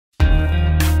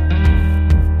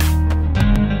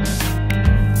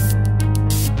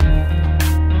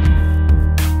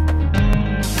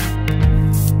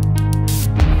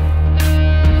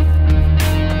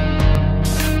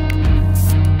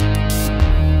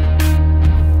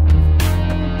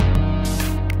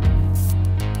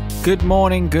Good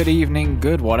morning, good evening,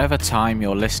 good whatever time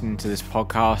you're listening to this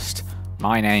podcast.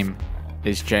 My name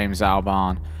is James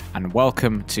Albarn, and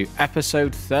welcome to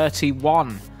episode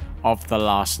 31 of The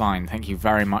Last Line. Thank you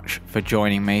very much for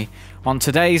joining me. On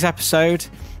today's episode,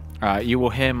 you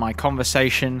will hear my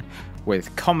conversation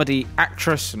with comedy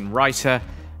actress and writer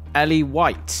Ellie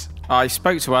White. I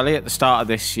spoke to Ellie at the start of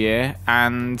this year,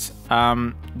 and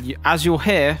as you'll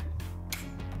hear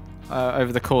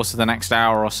over the course of the next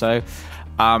hour or so,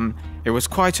 it was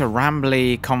quite a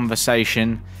rambly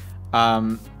conversation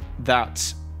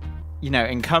that,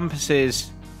 encompasses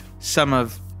some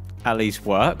of Ellie's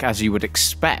work, as you would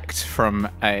expect from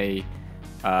a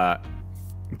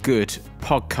good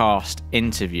podcast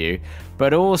interview,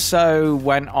 but also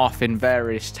went off in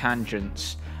various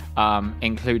tangents,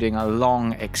 including a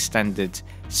long extended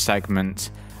segment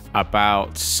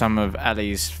about some of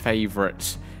Ellie's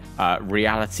favourite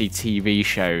reality TV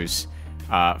shows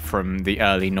from the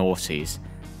early noughties.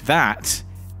 That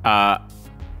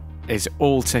is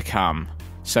all to come.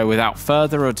 So without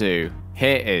further ado,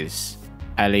 here is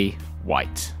Ellie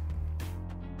White.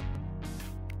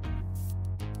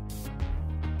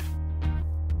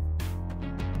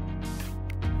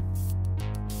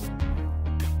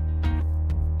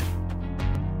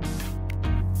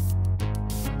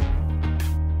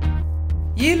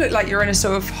 You look like you're in a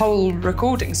sort of whole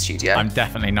recording studio. I'm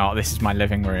definitely not. This is my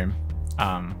living room.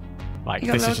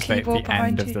 This is just the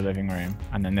end of the living room,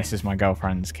 and then this is my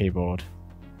girlfriend's keyboard.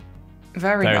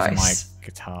 Very nice. Those are my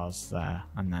guitars there,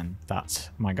 and then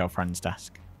that's my girlfriend's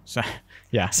desk. So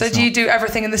yeah. So do you do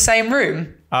everything in the same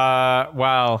room?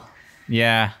 Well,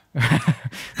 yeah.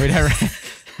 We don't.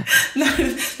 No,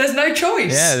 there's no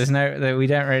choice. Yeah, we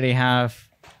don't really have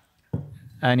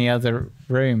any other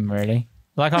room really.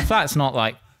 Like our flat's not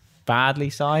like badly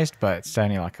sized, but it's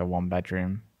only like a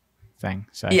 1-bedroom thing.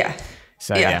 So yeah.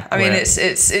 I mean,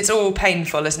 it's all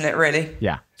painful, isn't it? Really.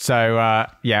 Yeah. So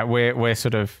we're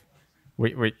sort of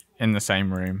we in the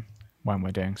same room when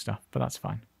we're doing stuff, but that's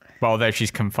fine. Well, although she's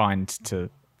confined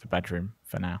to the bedroom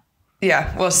for now.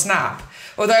 Yeah. Well, snap.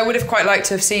 Although I would have quite liked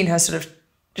to have seen her sort of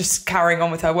just carrying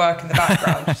on with her work in the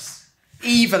background, just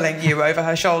eviling you over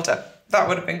her shoulder. That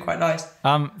would have been quite nice.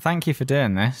 Thank you for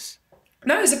doing this.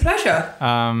 No, it's a pleasure.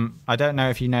 I don't know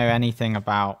if you know anything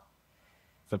about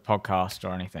the podcast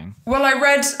or anything. Well, I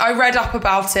read up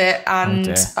about it, and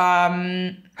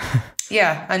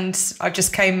and I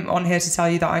just came on here to tell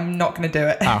you that I'm not going to do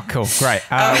it. Oh, cool, great.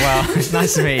 Well, it's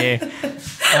nice to meet you.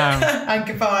 And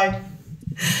goodbye.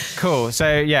 Cool. So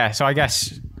I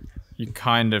guess you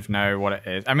kind of know what it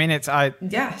is. I mean,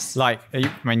 yes.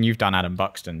 You've done Adam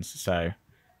Buxton's, so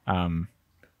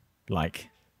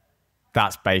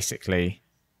that's basically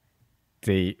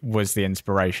was the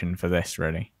inspiration for this,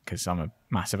 really, because I'm a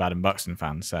massive Adam Buxton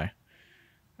fan. So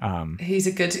he's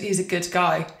a good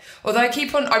guy. Although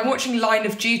I'm watching Line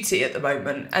of Duty at the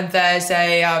moment, and there's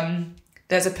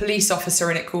a police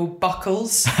officer in it called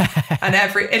Buckles, and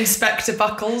Inspector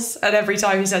Buckles, and every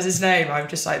time he says his name, I'm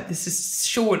just like, this is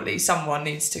surely someone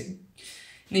needs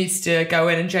to go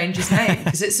in and change his name,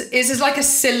 because it's like a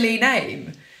silly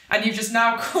name. And you've just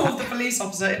now called the police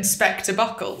officer Inspector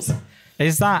Buckles.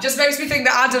 Is that... Just makes me think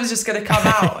that Adam's just going to come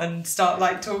out and start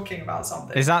talking about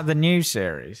something. Is that the new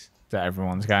series that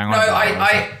everyone's going on about? No,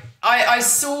 I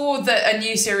saw that a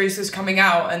new series was coming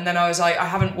out, and then I was like, I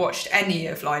haven't watched any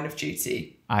of Line of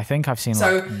Duty. I think I've seen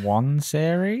one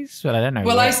series, but I don't know.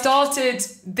 Well, I started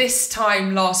this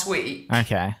time last week.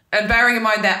 Okay. And bearing in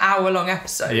mind they're hour-long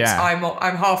episodes, yeah.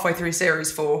 I'm halfway through series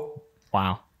 4.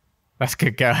 Wow. That's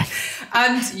good going.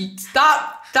 And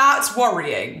that's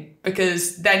worrying,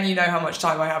 because then you know how much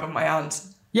time I have on my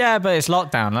hands. Yeah, but it's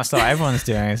lockdown. That's what everyone's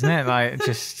doing, isn't it? Like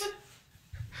just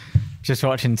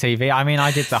watching TV. I mean,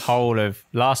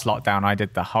 last lockdown, I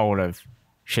did the whole of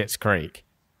Schitt's Creek,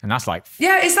 and that's like...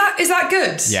 Yeah, is that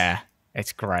good? Yeah,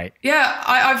 it's great. Yeah,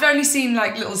 I've only seen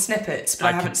little snippets, but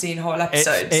I haven't seen whole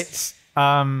episodes. It's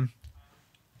I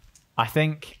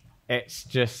think it's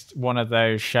just one of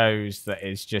those shows that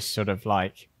is just sort of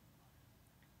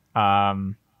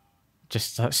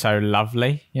just so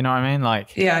lovely, you know what I mean?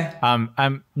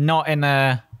 Yeah. Not in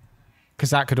a...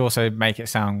 Because that could also make it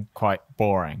sound quite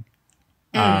boring.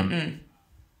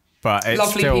 But it's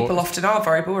lovely people often are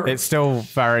very boring. It's still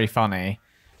very funny,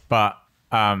 but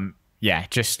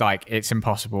it's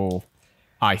impossible,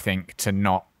 I think, to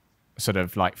not sort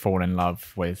of fall in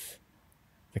love with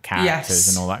the characters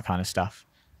and all that kind of stuff.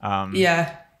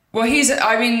 Yeah. Well,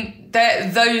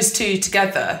 those two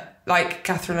together,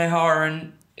 Catherine O'Hara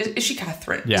and... Is she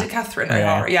Catherine? Yeah. Is it Catherine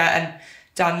O'Hara? Yeah, and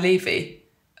Dan Levy.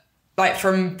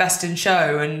 From Best in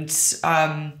Show and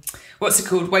what's it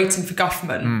called? Waiting for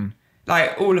Guffman.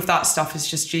 Like, all of that stuff is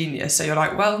just genius. So you're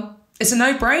like, well, it's a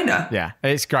no-brainer. Yeah,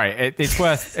 it's great. It's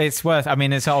worth. I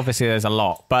mean, it's obviously there's a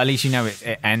lot, but at least you know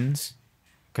it ends.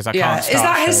 Because I can't start. Is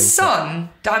that his son?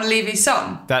 Dan Levy's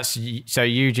son? That's so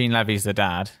Eugene Levy's the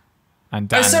dad. And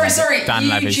Dan, sorry. Dan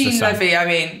Levy's the Eugene son. Levy, I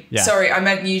mean. Yeah. Sorry, I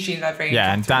meant Eugene Levy.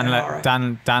 Yeah, and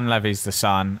Dan Levy's the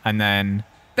son, and then...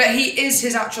 But he is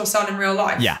his actual son in real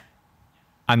life? Yeah.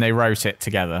 And they wrote it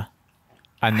together.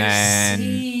 And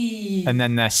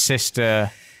then their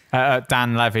sister,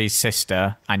 Dan Levy's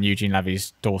sister and Eugene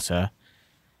Levy's daughter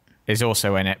is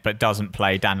also in it, but doesn't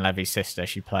play Dan Levy's sister.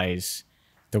 She plays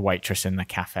the waitress in the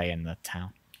cafe in the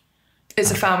town.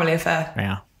 It's a family affair.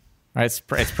 Yeah. It's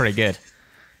pretty good.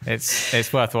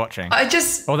 It's worth watching.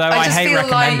 Although I hate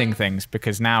recommending things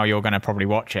because now you're going to probably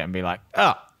watch it and be like,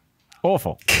 oh,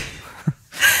 awful.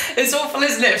 It's awful,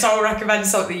 isn't it? If someone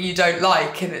recommends something you don't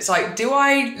like, and it's like, do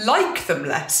I like them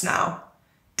less now?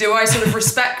 Do I sort of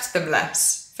respect them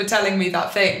less for telling me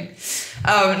that thing?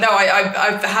 No,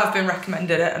 I have been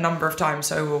recommended it a number of times,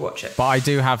 so we'll watch it. But I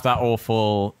do have that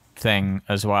awful thing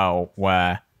as well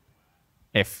where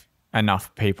if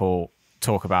enough people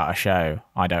talk about a show,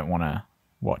 I don't want to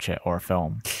watch it, or a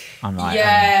film. I'm like,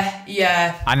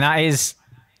 yeah. And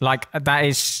that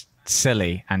is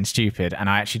silly and stupid, and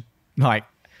I actually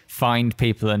find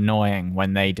people annoying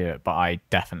when they do it, but I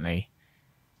definitely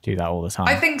do that all the time.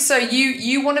 I think so.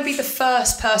 You want to be the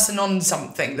first person on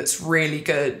something that's really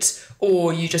good,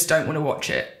 or you just don't want to watch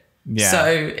it. Yeah. So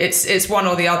it's one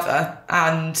or the other.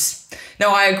 And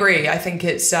no, I agree. I think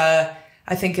it's a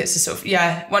sort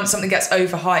of, once something gets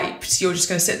overhyped, you're just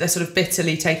going to sit there sort of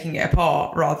bitterly taking it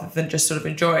apart rather than just sort of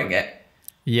enjoying it.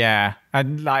 Yeah.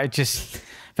 And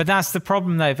but that's the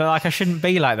problem though. But I shouldn't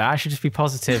be like that. I should just be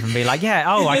positive and be like,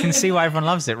 I can see why everyone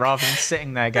loves it, rather than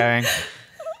sitting there going,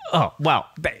 oh, well,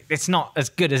 it's not as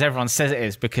good as everyone says it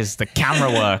is because the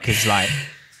camera work is I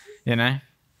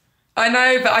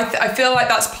know, but I feel like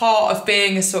that's part of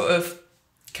being a sort of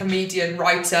comedian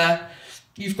writer.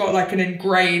 You've got an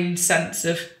ingrained sense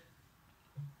of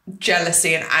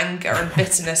jealousy and anger and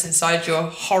bitterness inside your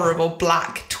horrible,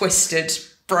 black, twisted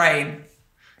brain.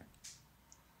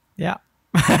 Yeah.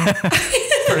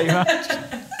 Pretty much.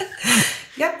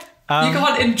 Yep. You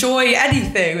can't enjoy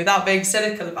anything without being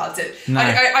cynical about it. No.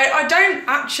 I don't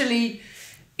actually,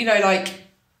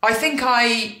 I think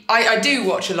I do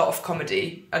watch a lot of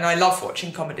comedy and I love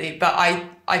watching comedy, but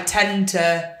I tend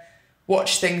to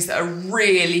watch things that are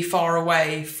really far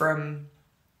away from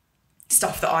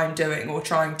stuff that I'm doing or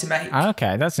trying to make.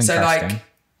 Okay, that's interesting. So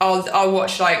I'll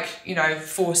watch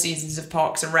 4 seasons of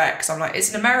Parks and Rec. So I'm like, it's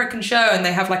an American show and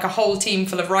they have a whole team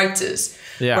full of writers.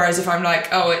 Yeah. Whereas if I'm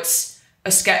it's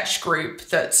a sketch group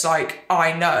that's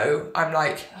I know, I'm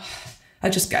I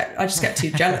just get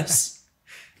too jealous.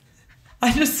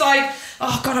 I'm just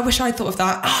oh God, I wish I'd thought of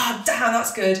that. Oh, damn,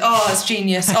 that's good. Oh, that's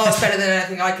genius. Oh, it's better than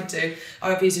anything I could do.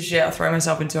 I'm a piece of shit. I'll throw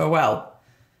myself into a well.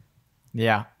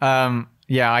 Yeah.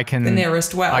 I can. The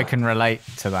nearest well. I can relate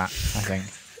to that, I think.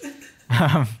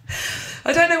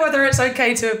 I don't know whether it's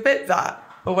okay to admit that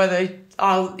or whether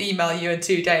I'll email you in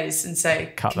 2 days and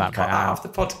say, cut that out of the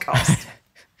podcast.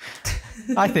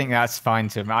 I think that's fine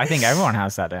too. I think everyone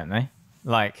has that, don't they?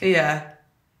 Yeah.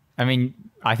 I mean,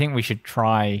 I think we should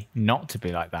try not to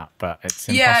be like that, but it's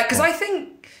impossible. Yeah, because I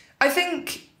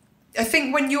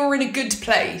think when you're in a good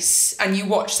place and you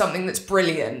watch something that's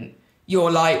brilliant,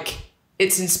 you're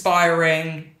it's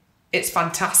inspiring, it's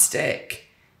fantastic,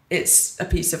 it's a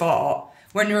piece of art.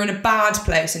 When you're in a bad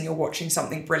place and you're watching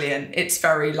something brilliant, it's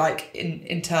very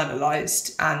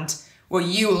internalized and, well,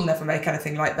 you will never make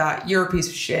anything like that. You're a piece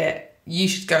of shit. You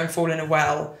should go and fall in a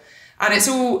well. And it's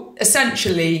all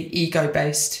essentially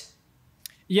ego-based.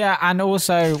 Yeah, and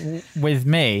also with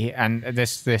me, and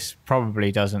this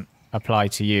probably doesn't apply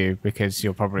to you because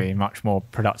you're probably much more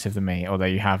productive than me, although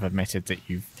you have admitted that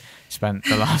you've spent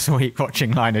the last week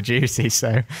watching Line of Duty, so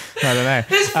I don't know.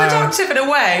 It's productive in a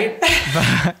way.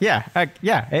 But, yeah,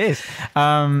 it is.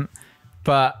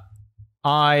 But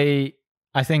I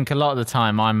think a lot of the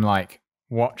time I'm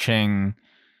watching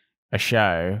a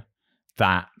show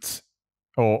that,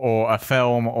 or a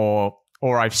film, or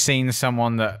I've seen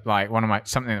someone that one of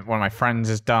my friends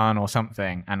has done or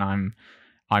something, and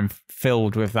I'm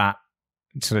filled with that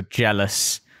sort of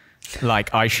jealous,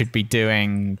 I should be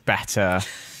doing better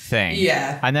thing.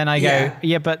 Yeah. And then I go,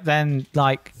 but then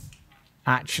they're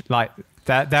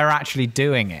actually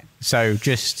doing it. So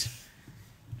just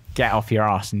get off your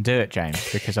ass and do it,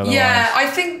 James, because otherwise. Yeah, I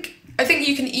think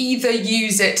you can either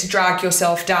use it to drag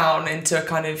yourself down into a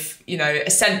kind of,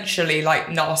 essentially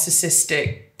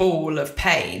narcissistic ball of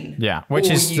pain. Yeah, which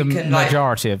is the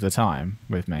majority of the time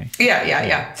with me.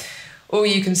 Yeah. or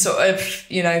you can sort of,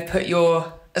 you know, put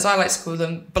your, as I like to call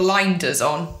them, blinders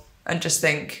on and just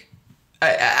think,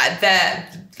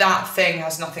 that thing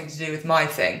has nothing to do with my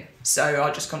thing, so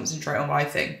I'll just concentrate on my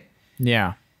thing.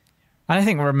 Yeah. And I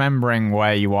think remembering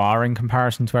where you are in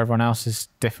comparison to everyone else is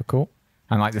difficult,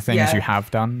 and like the things you have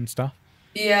done and stuff.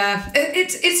 Yeah,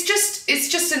 it's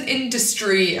just an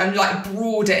industry, and like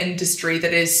broader industry,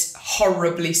 that is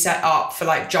horribly set up for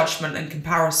like judgment and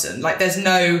comparison. Like there's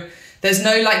no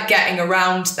like getting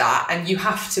around that, and you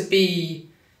have to be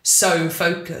so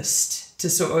focused to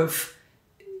sort of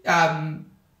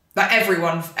like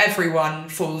everyone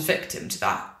falls victim to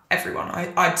that. Everyone,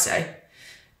 I'd say.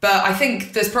 But I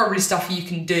think there's probably stuff you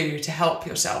can do to help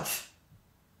yourself.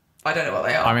 I don't know what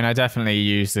they are. I mean, I definitely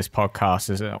use this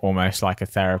podcast as almost like a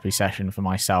therapy session for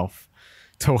myself.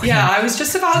 Talking. Yeah, I was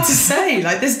just about to say,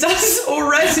 like, this does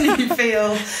already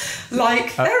feel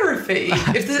like therapy.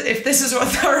 If this is what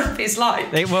therapy is like,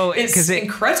 it's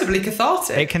incredibly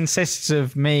cathartic. It consists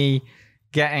of me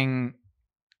getting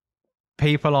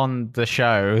people on the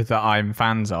show that I'm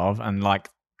fans of and like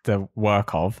the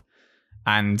work of,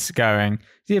 and going,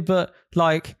 yeah, but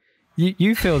like,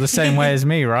 you feel the same way as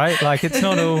me, right? Like, it's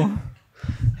not all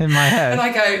in my head. And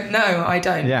I go, no, I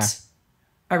don't. Yeah.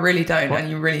 I really don't. And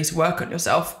you really need to work on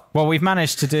yourself. Well, we've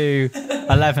managed to do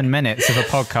 11 minutes of a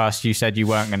podcast you said you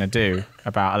weren't going to do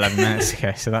about 11 minutes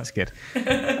ago, so that's good.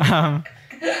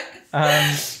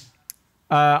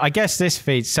 I guess this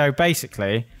feeds... So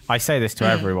basically, I say this to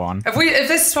everyone. If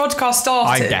this podcast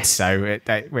started... I guess so.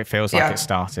 It feels like it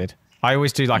started. I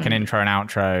always do like an intro and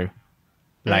outro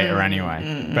later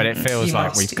anyway, but it feels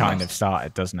like we've kind of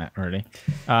started, doesn't it, really?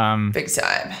 Big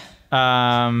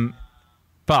time.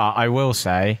 But I will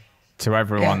say to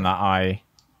everyone that I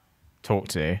talk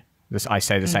to, I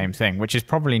say the same thing, which is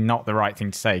probably not the right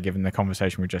thing to say given the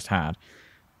conversation we just had.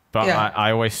 But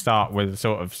I always start with a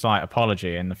sort of slight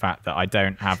apology in the fact that I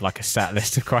don't have like a set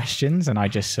list of questions, and I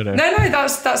just sort of... No,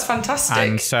 that's fantastic.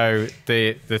 And so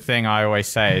the thing I always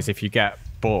say is, if you get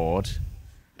bored,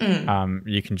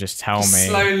 you can just tell me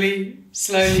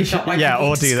slowly shut my yeah,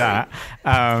 or do screen. that,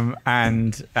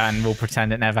 and we'll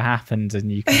pretend it never happened,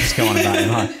 and you can just go on about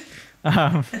your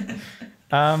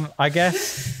life. I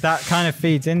guess that kind of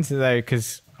feeds into, though,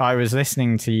 because I was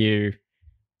listening to you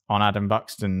on Adam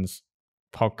Buxton's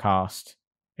podcast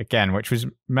again, which was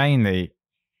mainly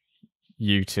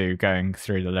you two going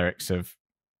through the lyrics of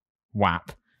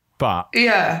WAP, but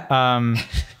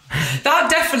that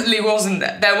definitely wasn't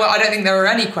there. I don't think there were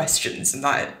any questions in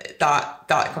that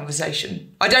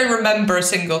conversation. I don't remember a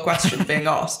single question being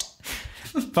asked.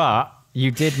 But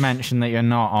you did mention that you're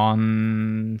not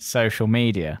on social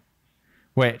media,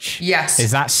 which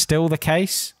is that still the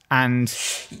case? And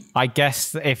I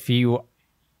guess that if you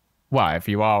are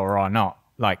or are not,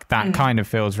 like that kind of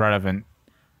feels relevant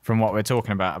from what we're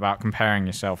talking about comparing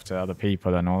yourself to other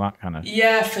people and all that kind of...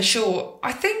 Yeah, for sure.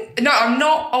 I'm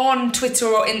not on Twitter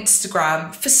or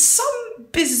Instagram. For some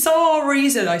bizarre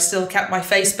reason, I still kept my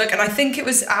Facebook, and I think it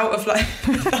was out of like...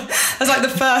 That's like the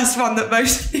first one that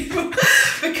most people...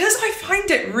 Because I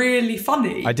find it really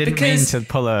funny. I didn't mean to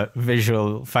pull a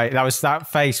visual face. That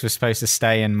face was supposed to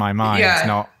stay in my mind,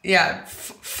 not... Yeah,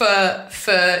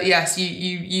 yes,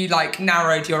 you like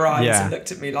narrowed your eyes and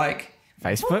looked at me like...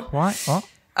 Facebook? What?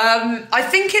 I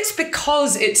think it's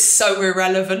because it's so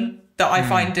irrelevant that I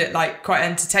find it like quite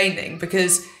entertaining,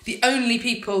 because the only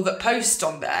people that post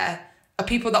on there are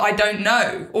people that I don't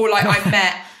know, or like I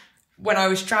met when I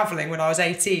was traveling when I was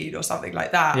 18 or something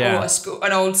like that, or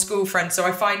an old school friend. So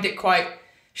I find it quite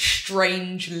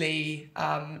strangely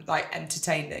like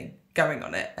entertaining going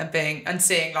on it and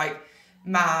seeing like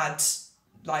mad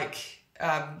like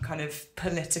kind of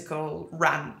political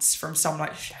rants from some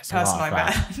like person I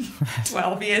met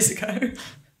 12 years ago,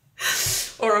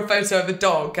 or a photo of a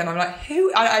dog, and I'm like,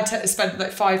 who? I spent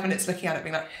like 5 minutes looking at it,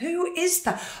 being like, who is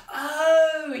that?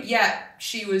 Oh yeah,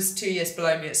 she was 2 years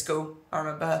below me at school. I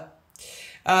remember her.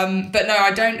 But no, I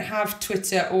don't have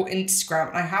Twitter or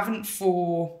Instagram. I haven't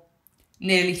for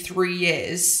nearly 3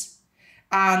 years,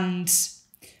 and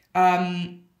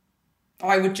I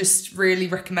would just really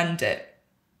recommend it.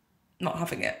 Not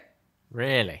having it.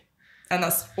 Really? And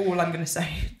that's all I'm going to say.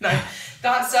 No,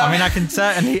 that's... I mean,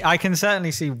 I can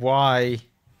certainly see why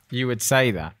you would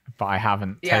say that, but I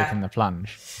haven't taken the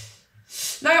plunge.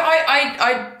 No,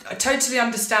 I totally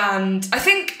understand. I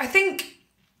think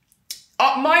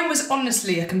mine was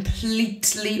honestly a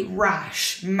completely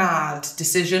rash, mad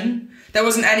decision. There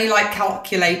wasn't any like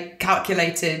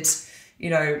calculated,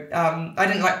 you know, I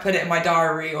didn't like put it in my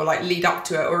diary or like lead up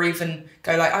to it, or even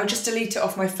go like, I'll just delete it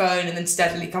off my phone and then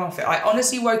steadily come off it. I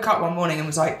honestly woke up one morning and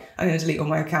was like, I'm going to delete all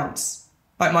my accounts.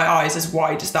 like my eyes as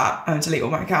wide as that, and delete all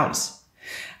my accounts.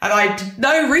 And I did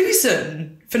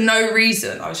for no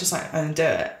reason. I was just like, I'm gonna do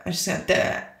it. I'm just gonna do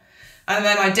it. And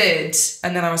then I did.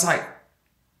 And then I was like,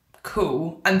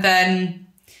 cool. And then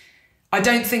I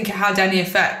don't think it had any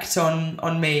effect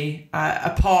on me,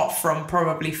 apart from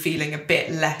probably feeling a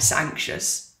bit less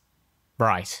anxious.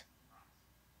 Right.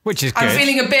 Which is good. I'm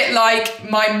feeling a bit like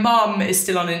my mum is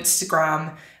still on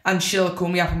Instagram and she'll call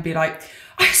me up and be like,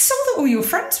 I saw that all your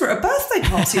friends were at a birthday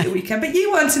party the weekend, but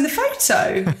you weren't in the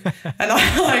photo. And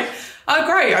I'm like, oh,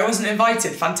 great, I wasn't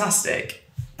invited. Fantastic.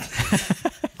 and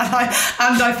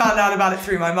I found out about it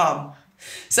through my mum.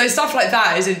 So stuff like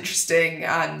that is interesting,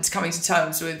 and coming to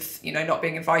terms with, you know, not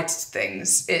being invited to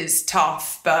things is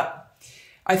tough. But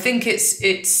I think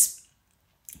it's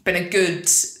been a good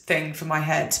thing for my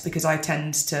head, because I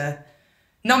tend to,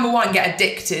 number one, get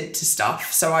addicted to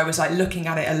stuff. So I was like looking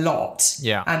at it a lot,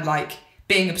 and like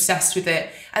being obsessed with it,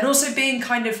 and also being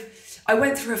kind of, I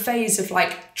went through a phase of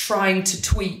like trying to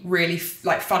tweet really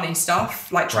like funny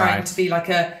stuff, like trying to be like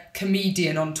a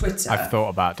comedian on Twitter. I've thought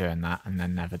about doing that and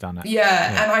then never done it.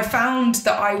 Yeah, and I found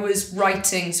that I was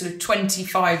writing sort of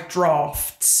 25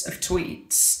 drafts of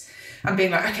tweets and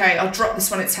being like, okay, I'll drop this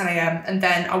one at 10 a.m. and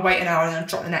then I'll wait an hour and then I'll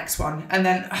drop the next one. And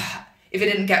then if it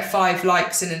didn't get 5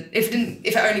 likes, and if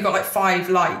it only got like 5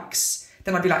 likes,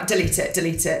 then I'd be like, delete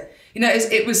it. You know,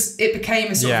 it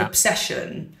became a sort of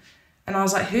obsession. And I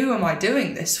was like, who am I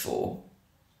doing this for?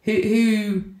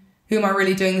 Who am I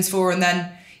really doing this for? And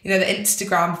then, you know, the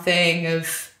Instagram thing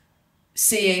of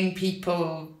seeing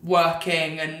people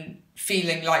working and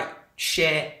feeling like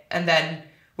shit. And then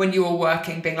when you're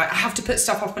working, being like, I have to put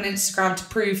stuff up on Instagram to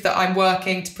prove that I'm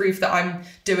working, to prove that I'm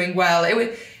doing well.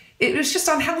 It was just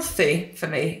unhealthy for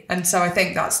me. And so I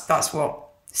think that's what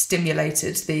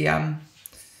stimulated the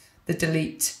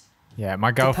delete. Yeah,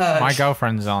 my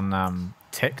girlfriend's on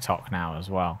TikTok now as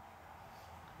well.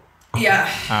 Yeah,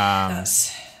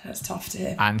 that's tough to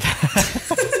hear. And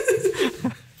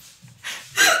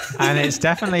and it's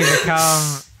definitely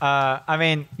become. I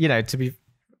mean, to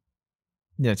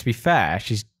be fair,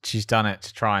 she's done it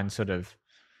to try and sort of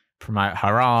promote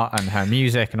her art and her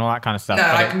music and all that kind of stuff. No,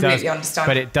 but I completely understand.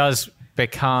 But it does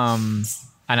become,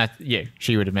 and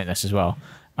she would admit this as well.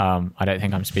 I don't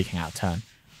think I'm speaking out of turn.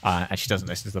 And she doesn't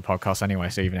listen to the podcast anyway,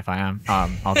 so even if I am,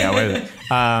 I'll get away with it.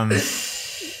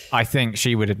 I think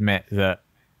she would admit that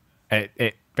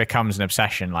it becomes an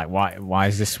obsession. Like, why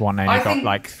is this one only got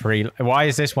like 3? Why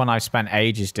is this one I've spent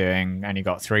ages doing only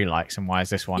got 3 likes, and why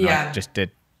is this one I just did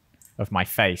of my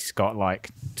face got like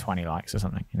 20 likes or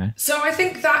something? You know. So I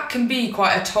think that can be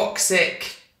quite a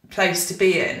toxic place to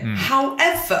be in.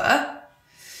 However,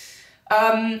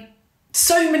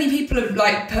 so many people are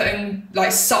like putting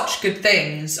like such good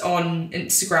things on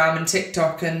Instagram and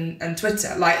TikTok and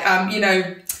Twitter. Like,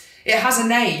 it has a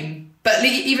name, but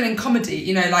even in comedy,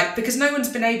 you know, like, because no one's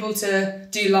been able to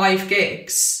do live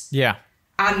gigs. Yeah.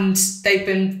 And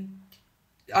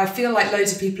I feel like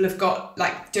loads of people have got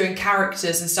like doing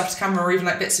characters and stuff to camera, or even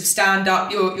like bits of stand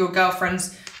up, your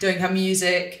girlfriend's doing her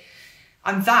music.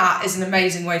 And that is an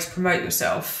amazing way to promote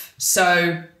yourself.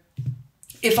 So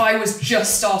if I was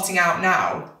just starting out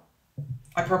now,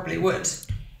 I probably would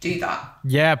do that.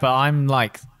 Yeah, but I'm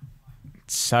like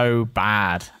so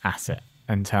bad at it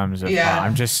in terms of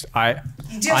I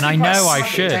know I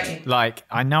should. Like,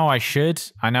 I know I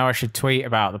should tweet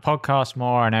about the podcast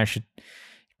more. I know I should,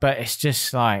 but it's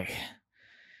just like,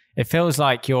 it feels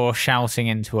like you're shouting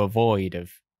into a void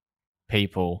of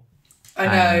people. I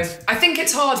know. I think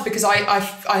it's hard because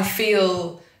I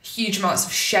feel huge amounts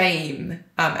of shame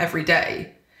every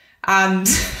day, and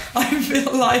I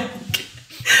feel like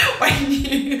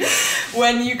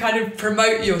when you kind of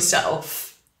promote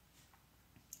yourself,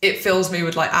 it fills me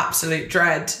with like absolute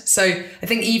dread. So I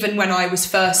think even when I was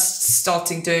first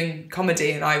starting doing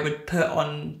comedy and I would put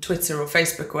on Twitter or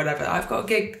Facebook or whatever, I've got a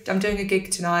gig, I'm doing a gig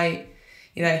tonight,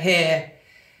 you know, here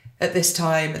at this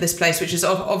time, at this place, which is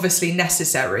obviously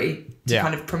necessary to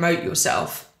kind of promote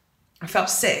yourself. I felt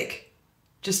sick.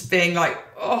 Just being like,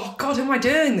 oh God, who am I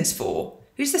doing this for?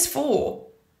 Who's this for?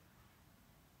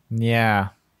 Yeah.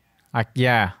 I can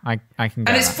get And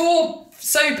it's for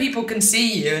so people can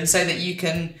see you and so that you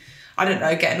can, I don't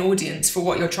know, get an audience for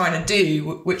what you're trying to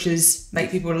do, which is make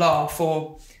people laugh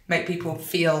or make people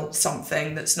feel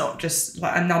something that's not just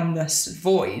like a numbness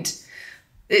void.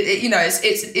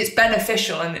 It's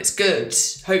beneficial and it's good,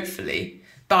 hopefully.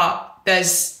 But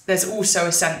there's also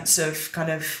a sense of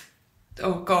kind of,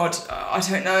 oh God, I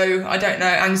don't know,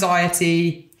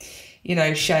 anxiety, you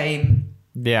know, shame.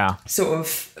 Yeah. Sort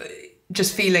of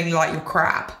just feeling like you're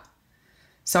crap.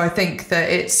 So I think that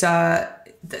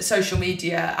social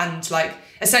media, and like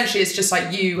essentially it's just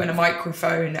like you and a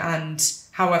microphone and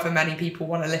however many people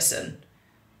want to listen,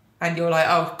 and you're like,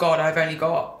 oh God, I've only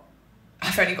got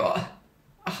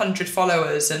 100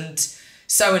 followers, and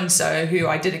so who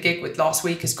I did a gig with last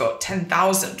week has got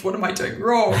 10,000. What am I doing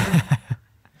wrong?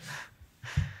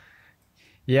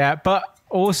 Yeah, but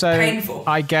also painful.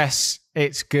 I guess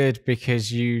it's good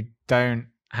because you don't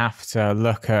have to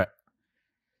look at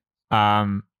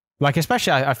like,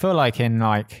 especially I feel like in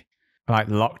like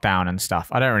lockdown and stuff.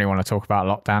 I don't really want to talk about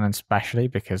lockdown, especially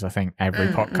because I think every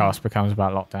podcast becomes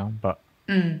about lockdown, but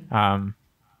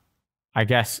I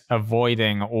guess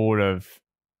avoiding all of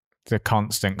the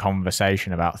constant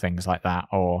conversation about things like that,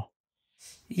 or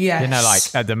yes, you know,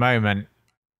 like at the moment,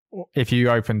 if you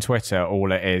open Twitter,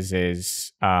 all it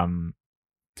is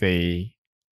the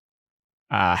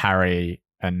Harry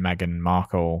and Meghan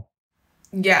Markle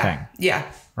thing. Yeah.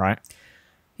 Right?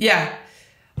 Yeah.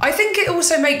 I think it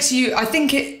also makes you, I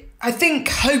think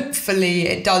hopefully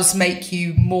it does make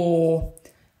you more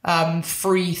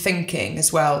free thinking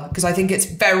as well, because I think it's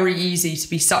very easy to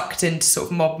be sucked into sort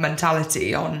of mob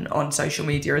mentality on social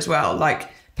media as well, like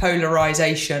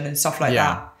polarization and stuff like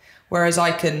that. Whereas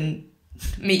I'm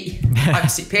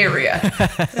superior,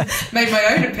 made my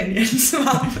own opinions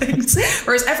about things,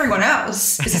 whereas everyone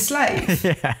else is a slave.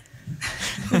 Yeah.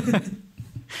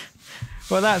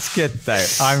 Well, that's good though.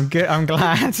 I'm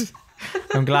glad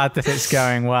that it's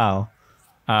going well.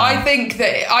 I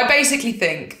basically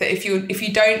think that if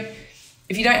you don't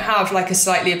have like a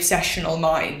slightly obsessional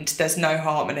mind, there's no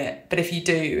harm in it. But if you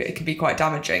do, it can be quite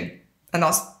damaging. And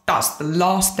that's the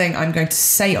last thing I'm going to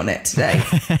say on it today.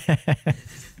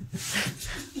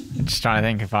 I'm just trying to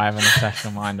think if I have an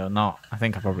obsessional mind or not. I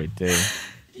think I probably do.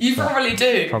 You probably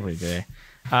do. Probably do.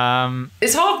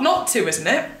 It's hard not to, isn't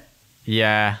it?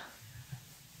 Yeah.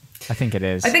 I think it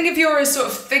is. I think if you're a sort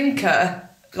of thinker,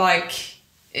 like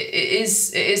it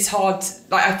is hard.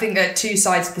 Like I think they're two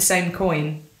sides of the same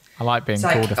coin. I like being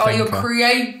called a thinker.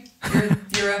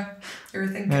 You're a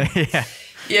thinker.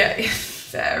 Yeah.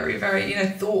 Very, very,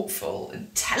 thoughtful,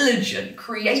 intelligent,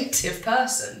 creative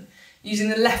person using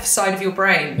the left side of your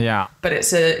brain. Yeah. But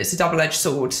it's a double-edged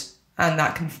sword, and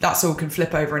that sword can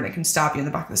flip over and it can stab you in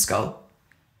the back of the skull.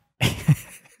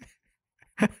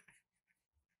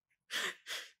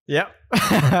 Yep.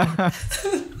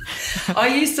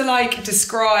 I used to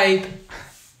describe,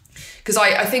 because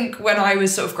I think when I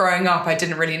was sort of growing up, I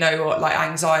didn't really know what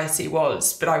anxiety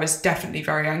was, but I was definitely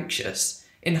very anxious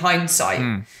in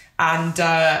hindsight. And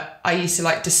I used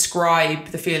to describe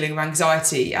the feeling of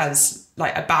anxiety as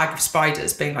a bag of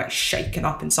spiders being shaken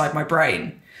up inside my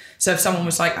brain. So if someone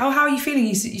was like, oh, how are you feeling?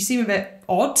 You seem a bit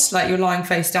odd, you're lying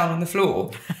face down on the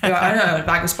floor. You're like, I don't know, a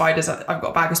bag of spiders. I've got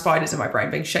a bag of spiders in my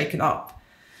brain being shaken up.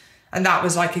 And that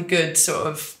was a good sort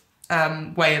of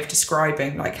way of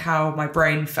describing how my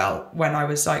brain felt when I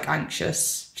was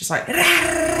anxious, just loads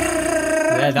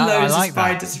of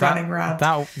spiders running around.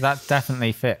 That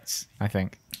definitely fits, I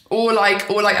think. Or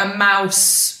a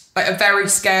mouse, a very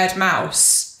scared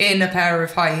mouse in a pair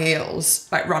of high heels,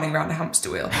 running around a hamster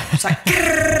wheel. Just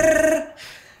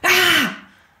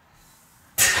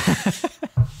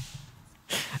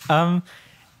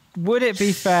Would it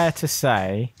be fair to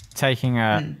say, taking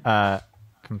a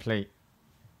complete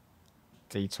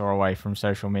detour away from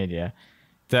social media,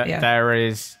 that there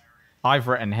is, I've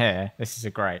written here, this is a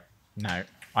great note,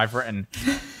 I've written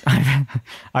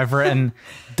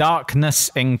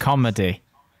darkness in comedy.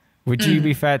 Would you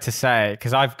be fair to say,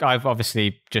 because I've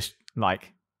obviously just as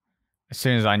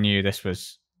soon as I knew this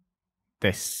was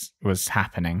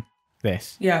happening,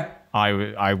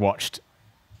 I watched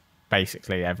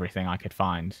basically everything I could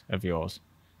find of yours,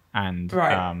 and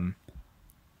I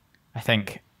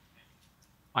think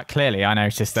clearly I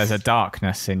noticed there's a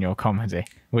darkness in your comedy.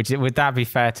 Would that be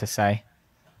fair to say?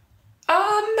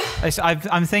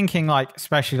 I'm thinking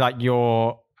especially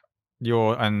your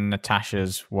and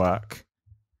Natasia's work,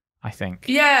 I think.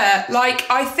 Yeah,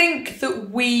 I think that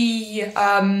we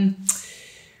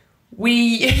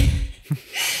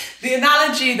the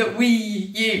analogy that we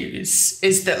use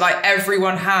is that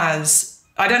everyone has,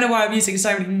 I don't know why I'm using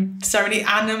so many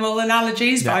animal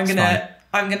analogies, but I'm gonna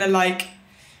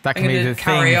that can be the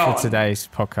theme for today's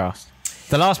podcast.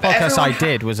 The last podcast I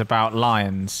did was about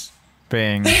lions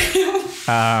being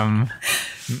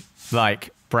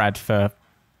bred for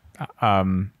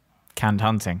canned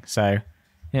hunting. So,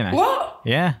 What?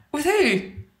 Yeah. With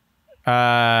who?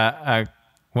 A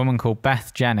woman called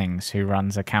Beth Jennings, who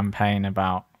runs a campaign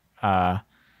about we're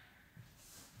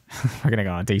gonna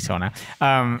go on a detour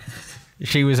now.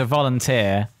 She was a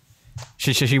volunteer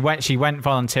She went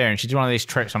volunteering. She did one of these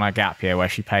trips on her gap year where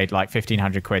she paid like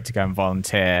 1,500 quid to go and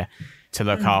volunteer to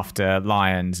look after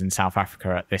lions in South Africa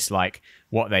at this, like,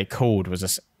 what they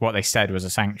said was a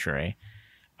sanctuary.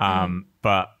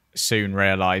 But soon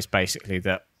realized basically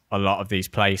that a lot of these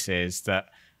places that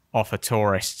offer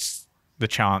tourists the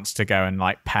chance to go and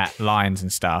like pet lions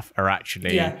and stuff are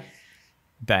actually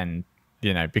then,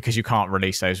 you know, because you can't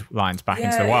release those lions back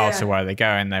into the wild. So where are they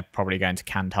going? They're probably going to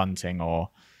canned hunting or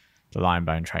the lion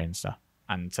bone trade and stuff.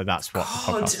 And so that's what the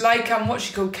podcast... like what's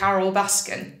she called, Carol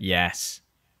Baskin? Yes.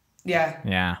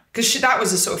 Yeah. Because that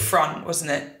was a sort of front,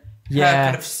 wasn't it?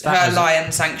 Yeah. Her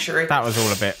lion sanctuary. That was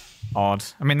all a bit odd.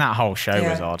 I mean, that whole show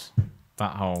was odd.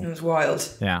 It was wild.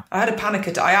 Yeah. I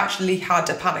actually had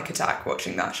a panic attack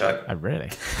watching that show. Oh,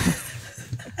 really?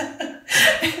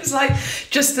 It was like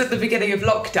just at the beginning of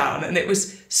lockdown, and it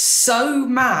was so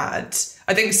mad.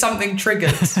 I think something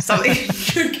triggered. So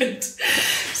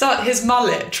his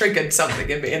mullet triggered something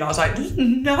in me, and I was like,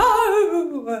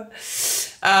 no.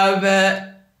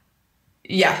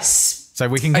 Yes. So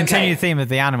we can continue the theme of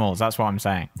the animals. That's what I'm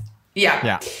saying.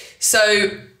 Yeah.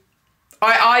 So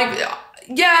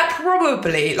yeah,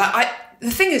 probably.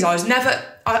 The thing is, I was never...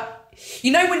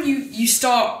 you know when you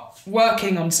start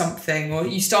working on something or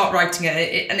you start writing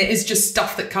it and it is just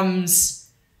stuff that comes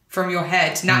from your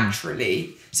head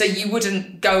naturally. So you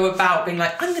wouldn't go about being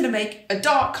like, I'm going to make a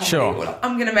dark comedy or like,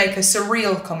 I'm going to make a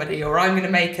surreal comedy or I'm going to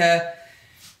make a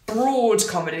broad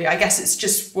comedy. I guess it's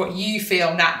just what you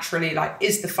feel naturally like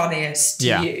is the funniest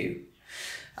to you.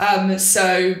 But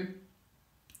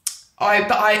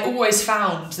I always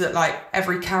found that like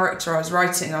every character I was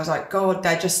writing, I was like, God,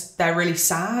 they're really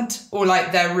sad, or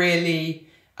like they're really,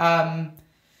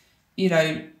 you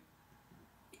know,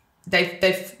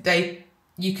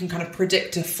 you can kind of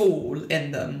predict a fall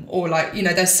in them, or like, you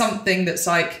know, there's something that's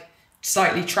like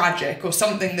slightly tragic or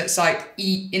something that's like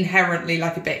inherently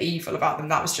like a bit evil about them.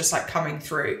 That was just like coming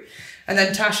through. And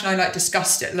then Tash and I like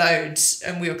discussed it loads,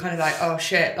 and we were kind of like, oh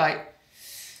shit, like,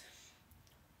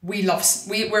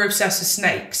 we're obsessed with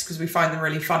snakes because we find them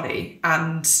really funny,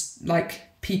 and like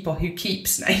people who keep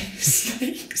snakes.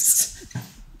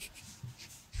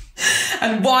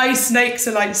 And why snakes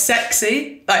are like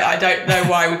sexy, like I don't know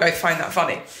why we both find that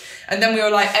funny. And then we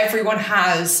were like, everyone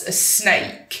has a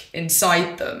snake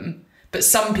inside them, but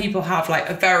some people have like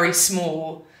a very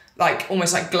small, like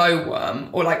almost like glowworm,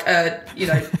 or like a, you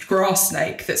know, grass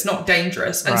snake that's not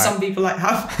dangerous, and some people like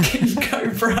have king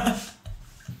cobra.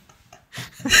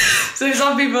 So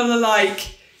some people are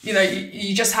like, you know,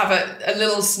 you just have a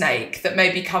little snake that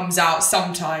maybe comes out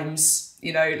sometimes,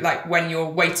 you know, like when you're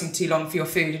waiting too long for your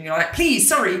food and you're like, please,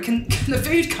 sorry, can the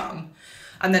food come?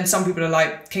 And then some people are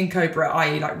like king cobra,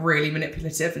 i.e. like really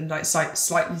manipulative and like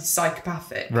slightly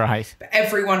psychopathic. Right. But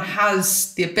everyone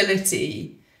has the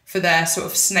ability for their sort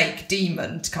of snake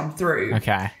demon to come through.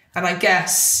 Okay. And I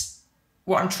guess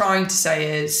what I'm trying to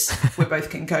say is we're both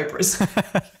king cobras.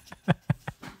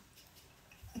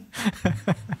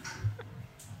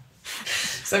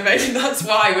 So maybe that's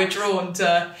why we're drawn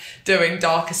to doing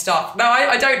darker stuff. No,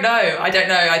 I don't know.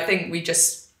 I think we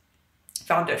just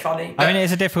found it funny. I mean,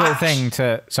 it's a difficult thing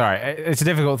to... Sorry, it's a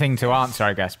difficult thing to answer,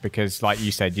 I guess, because like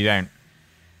you said, you don't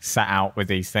set out with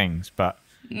these things, but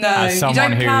no, as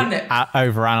someone who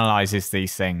overanalyzes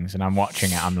these things and I'm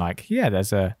watching it, I'm like, yeah,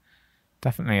 there's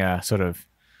definitely a sort of...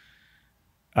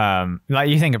 like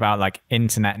you think about like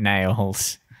internet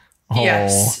nails or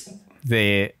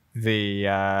the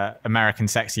American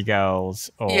Sexy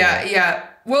Girls, or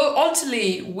well,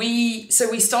 oddly we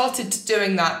started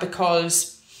doing that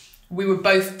because we were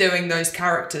both doing those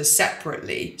characters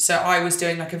separately. So I was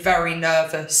doing like a very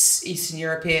nervous Eastern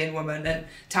European woman, and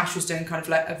Tash was doing kind of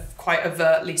like a quite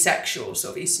overtly sexual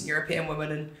sort of Eastern European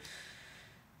woman, and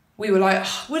we were like,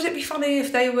 oh, would it be funny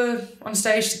if they were on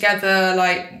stage together?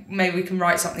 Like maybe we can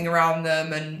write something around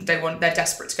them, and they're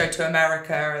desperate to go to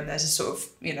America, and there's a sort of,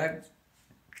 you know,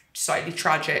 slightly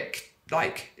tragic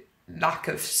like lack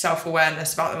of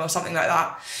self-awareness about them or something like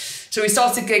that. So we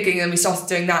started gigging and we started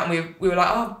doing that, and we were like,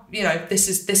 oh, you know, this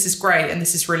is great and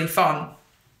this is really fun.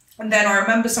 And then I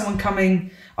remember someone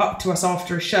coming up to us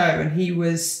after a show, and he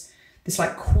was this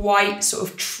like quite sort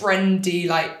of trendy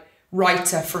like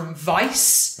writer from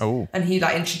Vice. Oh. And he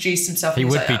like introduced himself. He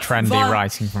would like, be trendy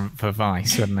writing for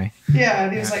Vice, wouldn't he? Yeah,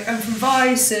 and he was like, I'm from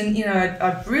Vice, and you know,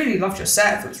 I really loved your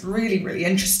set. It was really, really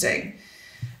interesting.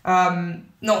 He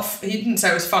didn't say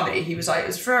it was funny. He was like, it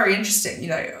was very interesting. You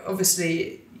know,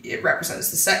 obviously it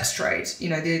represents the sex trade, you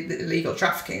know, the illegal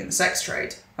trafficking in the sex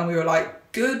trade. And we were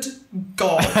like, good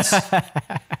God.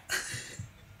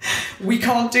 we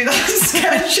can't do that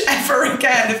sketch ever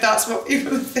again if that's what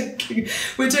people are thinking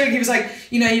we're doing. He was like,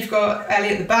 you've got Ellie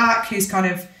at the back who's kind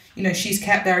of, she's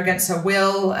kept there against her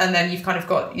will, and then you've kind of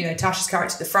got, Tasha's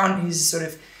character at the front who's sort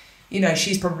of,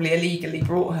 she's probably illegally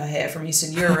brought her here from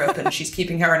Eastern Europe and she's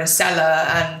keeping her in a cellar,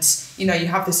 and, you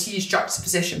have this huge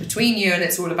juxtaposition between you, and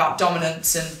it's all about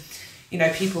dominance and,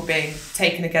 people being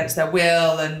taken against their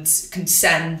will and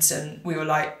consent, and we were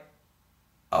like,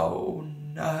 oh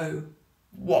no,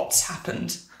 what's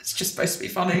happened? It's just supposed to be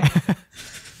funny.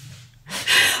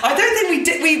 I don't think we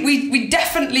did. We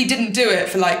definitely didn't do it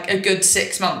for like a good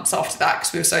 6 months after that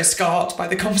because we were so scarred by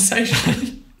the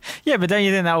conversation. Yeah, but don't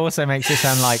you think that also makes it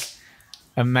sound like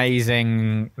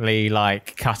amazingly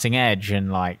like cutting edge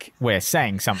and like we're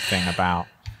saying something about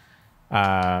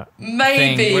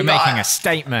maybe we're making a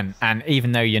statement, and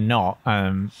even though you're not,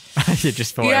 you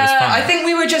just thought it was funny. I think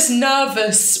we were just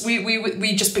nervous.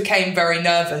 We just became very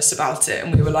nervous about it,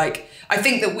 and we were like, I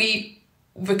think that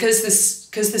because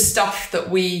the stuff that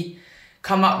we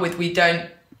come up with,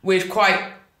 we're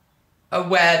quite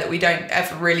aware that we don't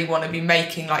ever really want to be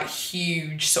making like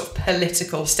huge sort of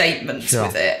political statements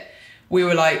with it. We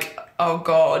were like, oh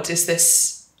God, is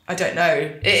this, I don't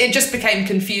know. It just became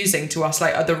confusing to us,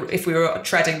 like if we were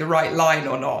treading the right line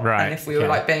or not. Right, and if we were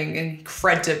like being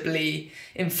incredibly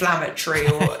inflammatory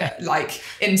or like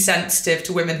insensitive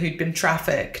to women who'd been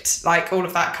trafficked, like all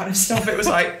of that kind of stuff. It was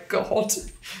like, God,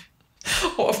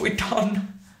 what have we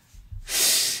done?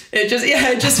 It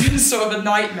just was sort of a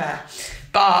nightmare.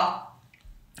 But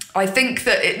I think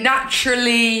that it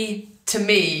naturally, to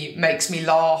me, makes me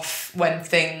laugh when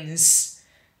things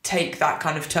take that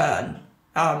kind of turn.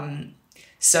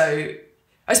 So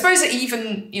I suppose that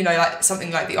even, like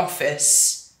something like The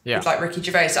Office with like Ricky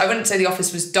Gervais, I wouldn't say The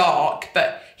Office was dark,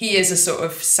 but he is a sort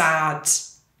of sad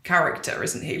character,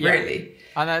 isn't he, really?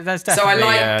 And there's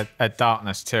definitely a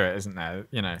darkness to it, isn't there?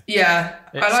 Yeah,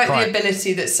 I like the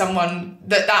ability that someone,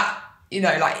 that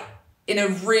like in a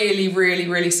really, really,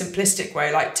 really simplistic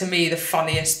way, like to me, the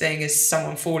funniest thing is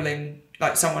someone falling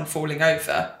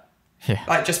over. Yeah.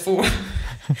 Like just fall.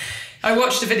 I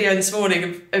watched a video this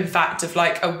morning, in fact, of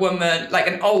like a woman, like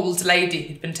an old lady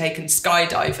who'd been taken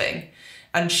skydiving,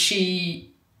 and she's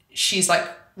like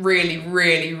really,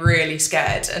 really, really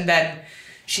scared, and then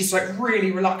she's like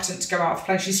really reluctant to go out of the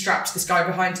plane. She's strapped to this guy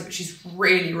behind her, but she's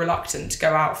really reluctant to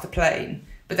go out of the plane.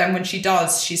 But then when she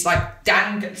does, she's like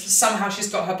somehow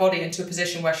she's got her body into a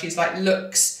position where she's like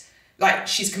looks like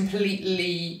she's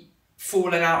completely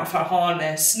fallen out of her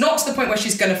harness. Not to the point where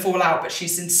she's going to fall out, but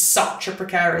she's in such a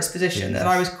precarious position that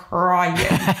I was crying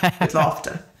with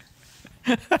laughter.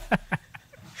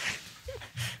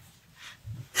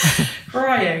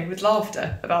 Crying with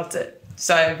laughter about it.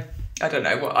 So I don't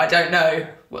know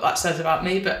what that says about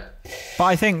me, but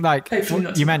I think like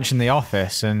you mentioned The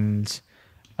Office and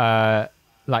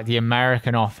like the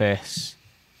American Office,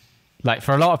 like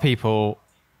for a lot of people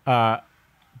that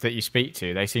you speak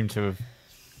to, they seem to have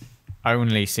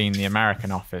only seen the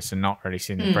American Office and not really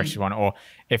seen the British one, or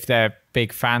if they're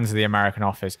big fans of the American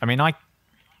Office. I mean,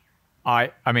 I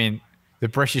mean, the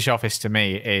British Office to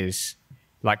me is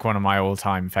like one of my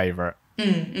all-time favorite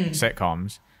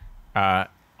sitcoms.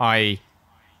 I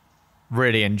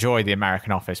really enjoy the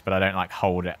American Office, but I don't like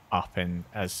hold it up in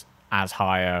as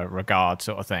high a regard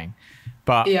sort of thing.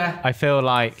 But I feel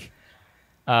like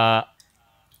when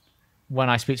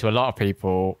I speak to a lot of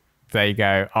people, they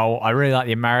go, oh, I really like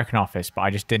the American Office, but I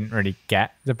just didn't really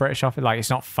get the British Office. Like, it's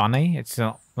not funny. It's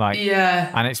not like...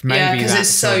 Yeah. And it's maybe because it's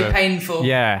so painful.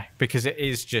 Yeah, because it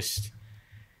is just,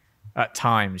 at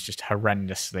times, just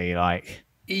horrendously, like...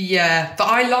 Yeah, but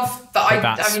I love... But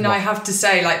I have to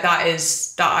say, like,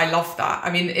 I love that.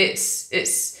 I mean, it's...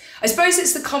 I suppose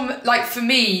it's like, for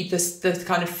me, the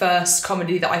kind of first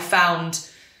comedy that I found...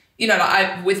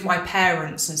 like with my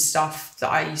parents and stuff, that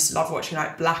I used to love watching,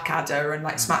 like Blackadder and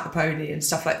like Smack the Pony and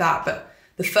stuff like that. But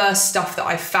the first stuff that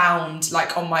I found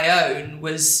like on my own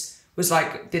was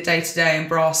like the Day to Day and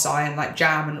Brass Eye and like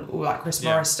Jam and all that Chris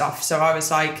Morris stuff. So I was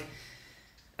like,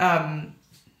 oh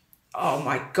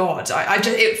my God,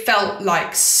 it felt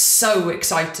like so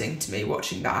exciting to me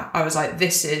watching that. I was like,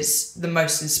 this is the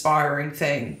most inspiring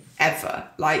thing ever.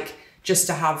 Like just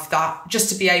to have that, just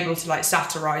to be able to like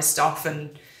satirize stuff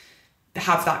and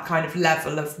have that kind of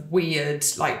level of weird,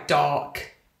 like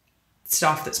dark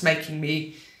stuff that's making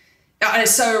me, and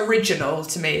it's so original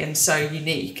to me and so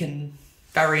unique and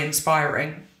very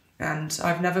inspiring. And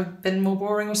I've never been more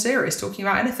boring or serious talking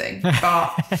about anything,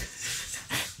 but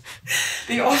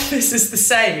The Office is the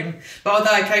same. But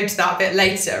although I came to that a bit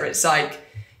later, it's like,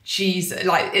 geez,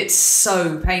 like it's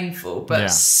so painful, but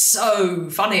so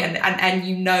funny.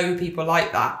 And people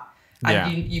like that.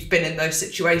 and you've been in those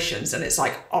situations, and it's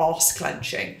like arse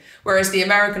clenching. Whereas The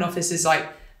American Office is like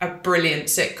a brilliant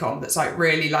sitcom that's like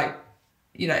really like,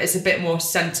 you know, it's a bit more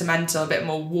sentimental, a bit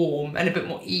more warm, and a bit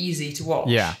more easy to watch.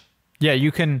 Yeah,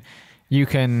 you can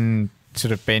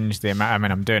sort of binge I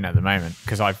mean, I'm doing it at the moment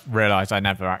because I've realised I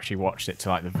never actually watched it to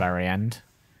like the very end,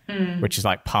 which is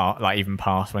like even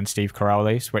past when Steve Carell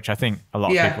leaves, which I think a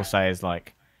lot of people say is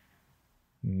like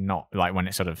not like when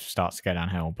it sort of starts to go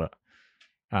downhill, but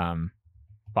I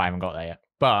haven't got there yet.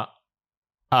 But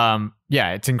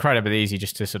yeah, it's incredibly easy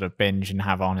just to sort of binge and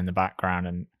have on in the background,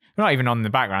 and not even on in the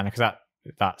background because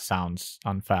that sounds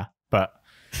unfair, but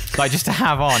like just to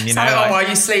have on, you know, turn it on like, while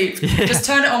you sleep. Yeah. Just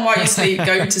turn it on while you sleep,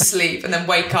 go to sleep, and then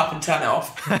wake up and turn it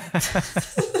off.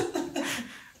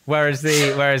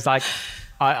 whereas like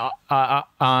I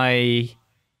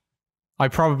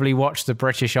probably watch The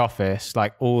British Office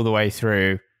like all the way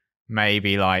through,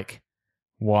 maybe like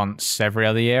once every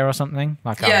other year or something.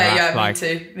 Like me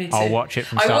too. I'll watch it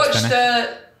from start to finish.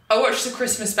 I watch the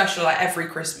Christmas special like every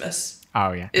Christmas.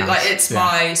 Oh yeah, it's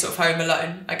my sort of Home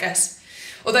Alone, I guess.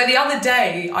 Although the other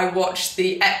day I watched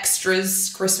the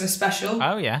Extras Christmas special.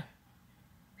 Oh yeah.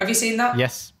 Have you seen that?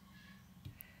 Yes.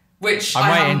 Which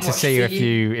I'm waiting to see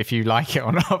if you like it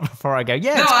or not before I go.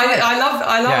 Yeah. No, I love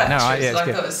Extras.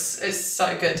 I thought it's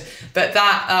so good. But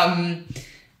that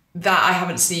I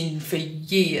haven't seen for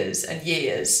years and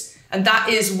years, and that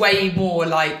is way more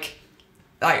like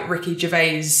Ricky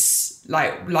Gervais,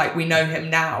 like we know him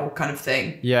now kind of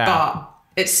thing. Yeah. But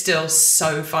it's still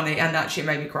so funny, and actually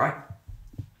made me cry.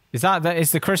 Is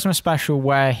the Christmas special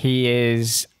where he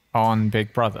is on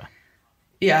Big Brother?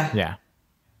 Yeah. Yeah.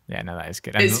 Yeah, no, that is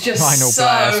good. And it's just Lionel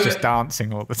Blair's just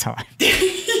dancing all the time.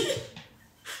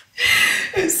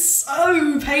 It's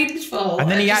so painful.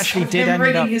 And then he actually did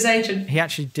end up his agent. He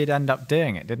actually did end up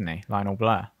doing it, didn't he? Lionel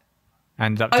Blair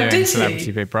ended up doing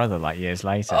Celebrity Big Brother like years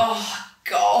later. Oh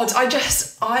God,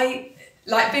 I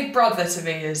like Big Brother to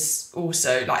me is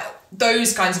also like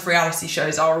those kinds of reality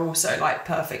shows are also like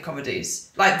perfect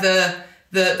comedies. Like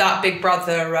that Big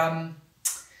Brother.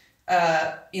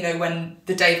 You know, when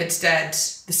the David's dead,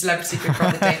 the celebrity Big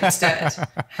Brother David's dead.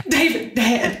 David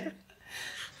dead.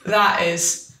 That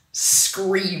is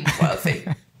scream worthy.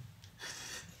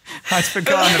 I'd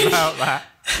forgotten about that.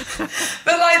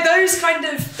 But like those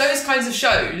kinds of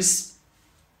shows,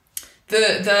 the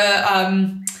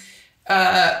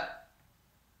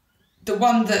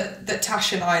one that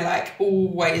Tash and I like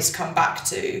always come back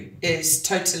to is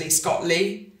Totally Scott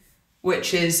Lee,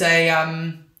 which is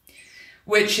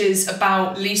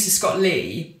about Lisa Scott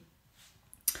Lee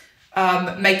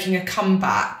making a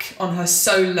comeback on her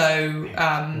solo.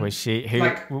 Was she?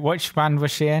 Which band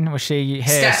was she in? Was she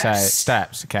here? Steps.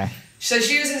 Steps. Okay. So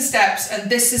she was in Steps, and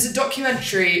this is a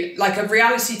documentary, like a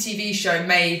reality TV show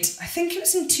made, I think it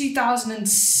was in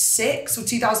 2006 or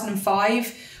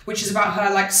 2005, which is about her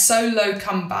like solo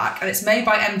comeback, and it's made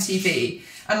by MTV.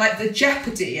 And like the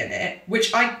jeopardy in it,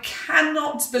 which I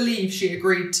cannot believe she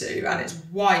agreed to, and it's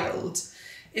wild,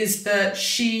 is that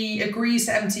she agrees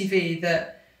to MTV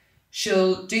that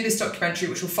she'll do this documentary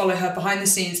which will follow her behind the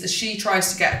scenes as she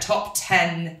tries to get a top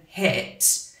 10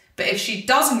 hit. But if she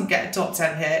doesn't get a top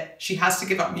 10 hit, she has to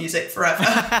give up music forever.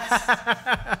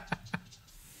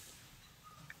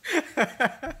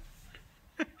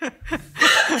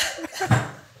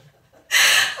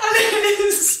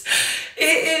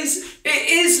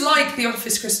 It is like the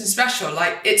Office Christmas special.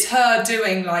 Like it's her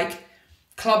doing like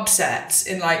club sets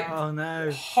in like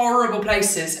horrible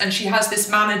places, and she has this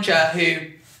manager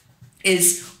who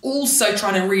is also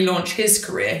trying to relaunch his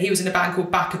career. He was in a band called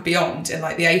Back of Beyond in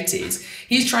like the 80s.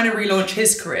 He's trying to relaunch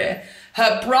his career.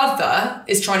 Her brother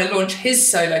is trying to launch his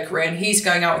solo career, and he's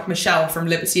going out with Michelle from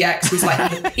Liberty X, who's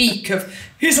like in the peak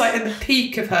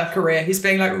of her career. He's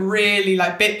being like really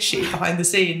like bitchy behind the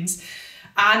scenes.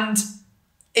 And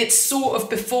it's sort of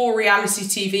before reality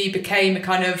TV became a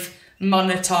kind of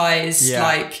monetized,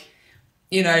 like,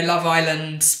 you know, Love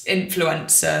Island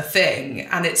influencer thing.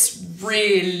 And it's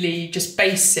really just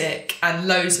basic, and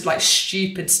loads of like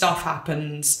stupid stuff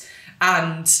happens.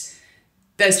 And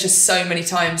there's just so many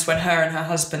times when her and her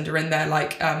husband are in their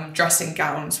like dressing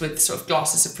gowns with sort of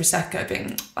glasses of Prosecco,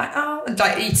 being like, oh, and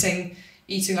like eating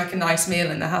like a nice meal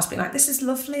in the house, being like, this is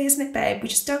lovely, isn't it, babe? We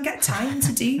just don't get time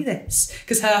to do this.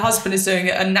 Because her husband is doing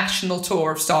a national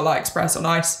tour of Starlight Express on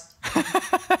ice.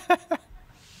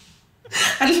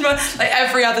 And like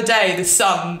every other day, the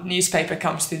Sun newspaper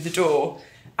comes through the door,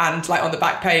 and like on the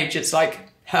back page, it's like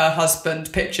her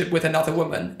husband pictured with another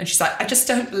woman. And she's like, I just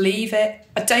don't believe it.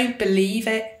 I don't believe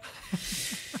it.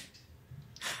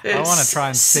 I want to try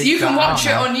and see. You can watch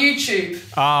it on YouTube.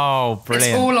 Oh,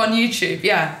 brilliant! It's all on YouTube,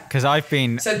 yeah. Because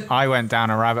I went down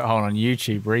a rabbit hole on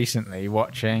YouTube recently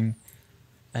watching.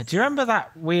 Do you remember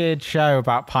that weird show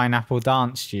about Pineapple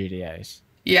Dance Studios?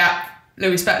 Yeah,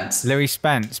 Louis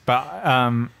Spence. But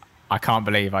I can't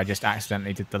believe I just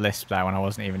accidentally did the lisp there when I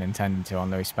wasn't even intending to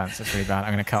on Louis Spence. That's really bad.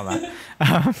 I'm going to cut that.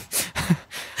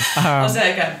 I'll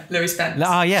say it again. Louis Spence.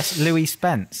 Oh, yes, Louis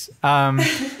Spence.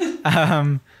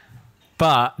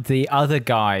 But the other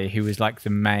guy who was like the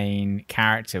main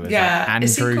character was like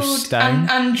Andrew Stone.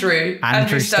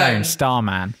 Andrew Stone.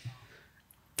 Starman.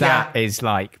 That is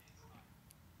like...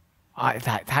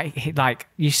 like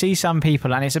you see some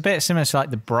people, and it's a bit similar to like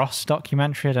the Bros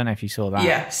documentary. I don't know if you saw that.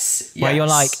 Yes. Where you're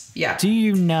like, do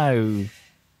you know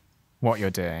what you're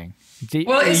doing?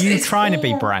 Are you trying to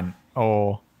be Brent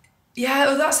or? Yeah,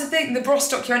 well, that's the thing. The Bros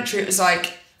documentary, it was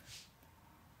like,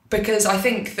 because I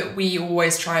think that we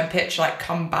always try and pitch like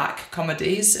comeback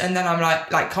comedies, and then I'm like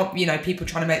people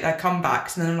trying to make their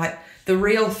comebacks, and then I'm like, the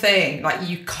real thing, like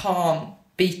you can't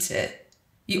beat it.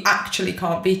 You actually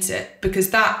can't beat it, because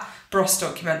that Bros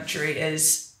documentary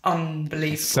is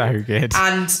unbelievable. So good.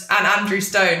 And Andrew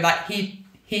Stone, like he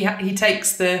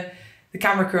takes the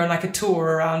camera crew on like a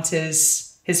tour around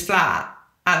his flat,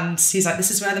 and he's like, this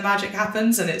is where the magic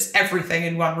happens, and it's everything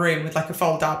in one room with like a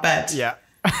fold out bed. Yeah.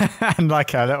 And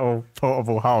like a little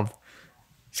portable hob.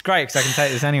 It's great because I can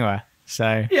take this anywhere.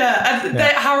 So yeah, and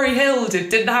Harry Hill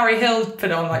didn't Harry Hill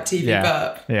put on like TV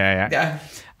Burp? Yeah.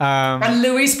 And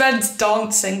Louis Spence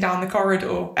dancing down the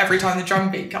corridor every time the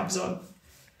drum beat comes on.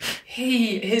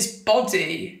 His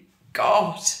body,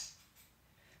 God.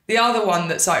 The other one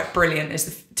that's like brilliant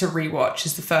to rewatch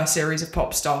is the first series of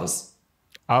Pop Stars.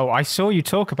 Oh, I saw you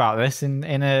talk about this in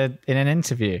an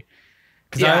interview.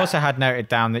 Because I also had noted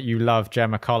down that you love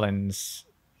Gemma Collins'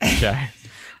 show.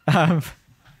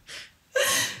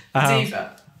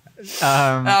 Diva.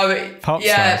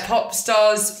 Pop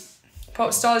Stars.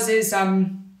 Pop Stars is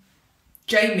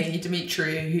Jamie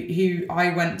Demetriou, who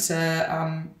I went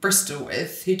to Bristol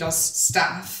with, who does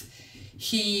Stath.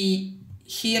 He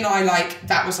and I, like,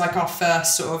 that was like our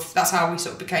first sort of, that's how we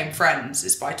sort of became friends,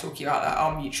 is by talking about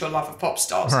our mutual love of Pop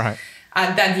Stars. Right.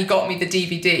 And then he got me the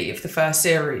DVD of the first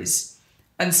series.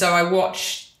 And so I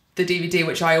watched the DVD,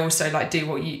 which I also like do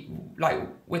what you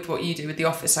do with The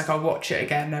Office. Like I'll watch it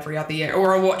again every other year,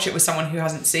 or I'll watch it with someone who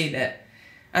hasn't seen it.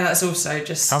 And that's also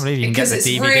just... I can't believe you can get the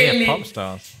DVD of Pop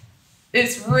Stars.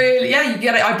 It's really... Yeah, you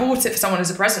get it. I bought it for someone as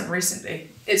a present recently.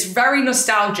 It's very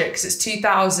nostalgic because it's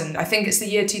 2000. I think it's the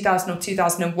year 2000 or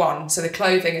 2001. So the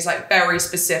clothing is like very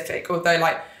specific, although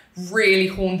like really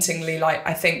hauntingly, like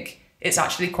I think it's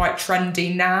actually quite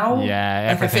trendy now. Yeah,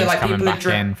 everything's like, I feel like coming back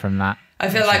in from that. I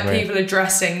feel like people are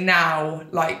dressing now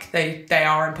like they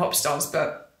are in Pop Stars.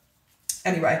 But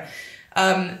anyway...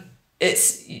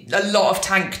 it's a lot of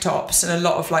tank tops and a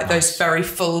lot of like those very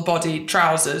full-bodied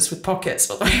trousers with pockets.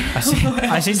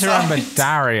 I seem to remember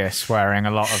Darius wearing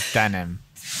a lot of denim.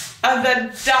 And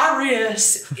then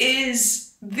Darius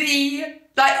is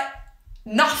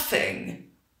nothing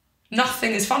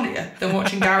is funnier than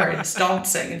watching Darius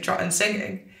dancing and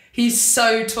singing. He's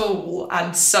so tall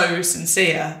and so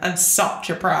sincere and such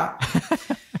a prat.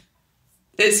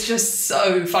 It's just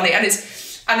so funny. And it's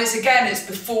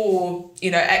before,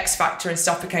 X Factor and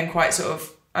stuff became quite sort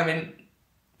of, I mean,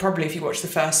 probably if you watch the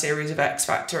first series of X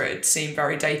Factor, it'd seem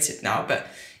very dated now, but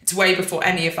it's way before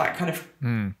any of that kind of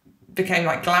became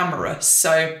like glamorous.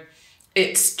 So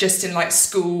it's just in like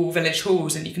school village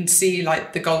halls, and you can see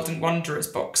like the Golden Wanderers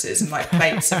boxes and like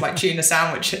plates of like tuna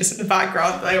sandwiches in the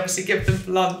background. They obviously give them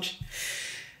for lunch.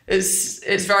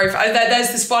 It's very fun.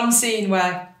 There's this one scene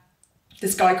where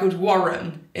this guy called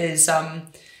Warren is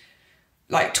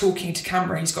like talking to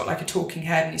camera. He's got like a talking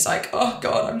head, and he's like, oh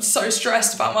God, I'm so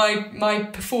stressed about my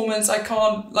performance. I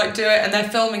can't like do it. And they're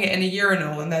filming it in a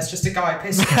urinal, and there's just a guy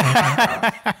pissing in the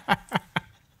background.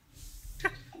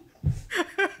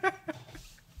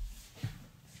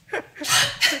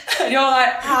 And you're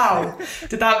like, how?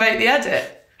 Did that make the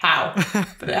edit? How?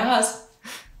 But it has.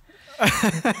 And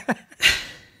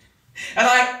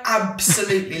I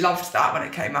absolutely loved that when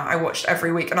it came out. I watched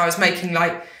every week, and I was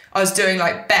doing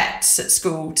like bets at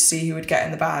school to see who would get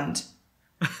in the band.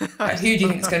 Like, who do you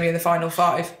think is going to be in the final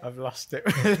five? I've lost it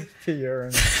with the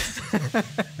urine.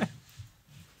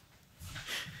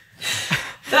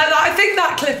 I think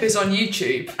that clip is on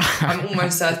YouTube. I'm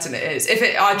almost certain it is.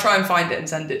 I try and find it and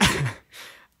send it to you.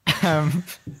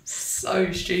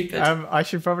 So stupid. I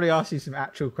should probably ask you some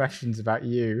actual questions about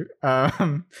you.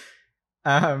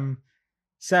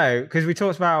 So, because we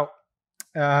talked about,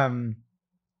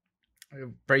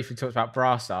 briefly talked about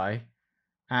Brass Eye.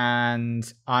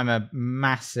 and I'm a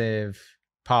massive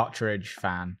Partridge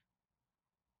fan.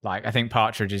 Like, I think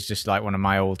Partridge is just like one of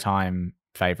my all-time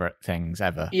favorite things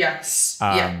ever. Yes.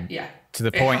 Yeah. To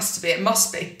the point, it has to be. It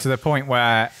must be. To the point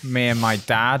where me and my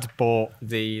dad bought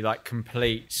the like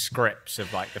complete scripts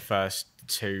of like the first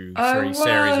 2, 3 series,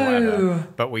 whatever.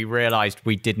 But we realised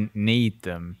we didn't need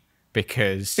them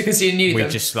because you knew we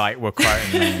them. just like were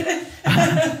quoting them.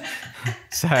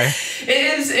 So it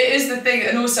is the thing,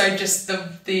 and also just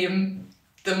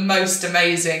the most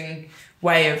amazing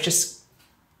way of just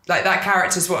like that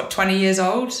character's 20 years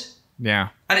old. Yeah.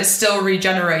 And it's still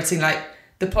regenerating. Like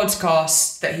the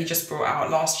podcast that he just brought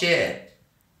out last year,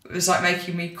 it was like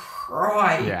making me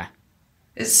cry. Yeah.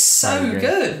 It's so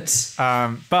good.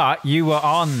 But you were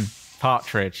on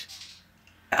Partridge.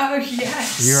 Oh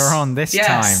yes. You were on this time.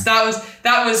 Yes,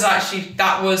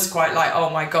 that was quite like, oh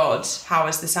my God, how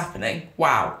is this happening?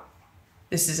 Wow.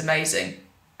 This is amazing.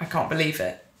 I can't believe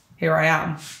it. Here I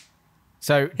am.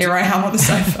 Here I am on the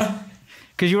sofa.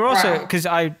 Because you were also, because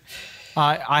I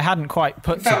hadn't quite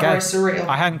put together. Very surreal.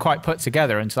 I hadn't quite put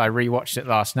together until I rewatched it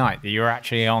last night that you were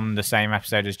actually on the same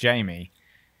episode as Jamie.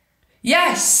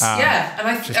 Yes, yeah, and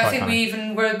I think we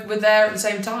even were there at the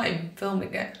same time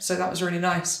filming it, so that was really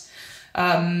nice.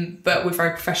 But we're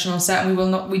very professional on set,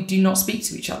 and we do not speak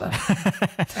to each other.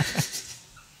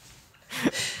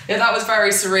 Yeah, that was very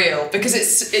surreal because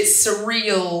it's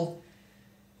surreal,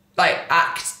 like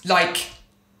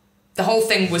the whole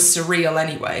thing was surreal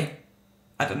anyway.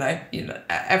 I don't know,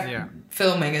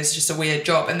 filming is just a weird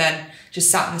job, and then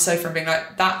just sat on the sofa and being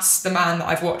like, that's the man that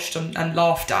I've watched and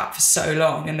laughed at for so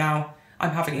long, and now I'm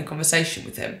having a conversation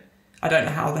with him. I don't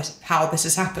know how this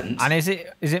has happened. And is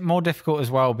it more difficult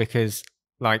as well because,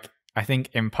 like, I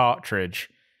think in Partridge,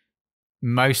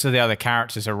 most of the other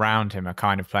characters around him are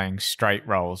kind of playing straight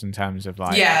roles in terms of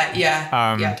like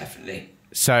yeah, definitely.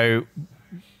 So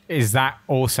is that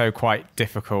also quite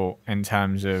difficult in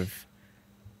terms of?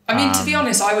 I mean, to be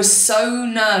honest, I was so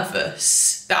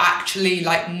nervous that actually,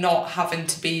 like, not having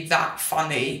to be that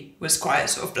funny was quite a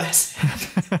sort of blessing.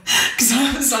 Because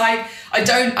I was like,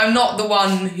 I'm not the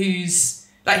one who's,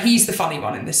 like, he's the funny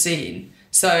one in the scene.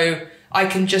 So I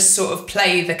can just sort of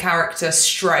play the character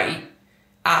straight,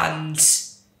 and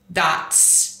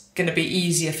that's going to be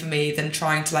easier for me than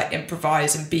trying to, like,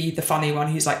 improvise and be the funny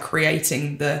one who's, like,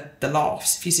 creating the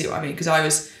laughs, if you see what I mean. Because I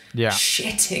was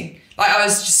shitting. Like, I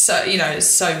was just so, it's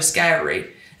so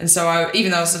scary. And so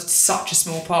even though it was such a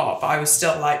small part, but I was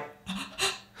still like,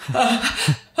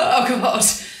 oh God.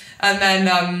 And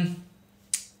then,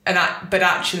 but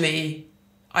actually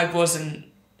I wasn't,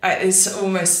 it's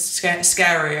almost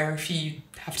scarier if you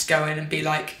have to go in and be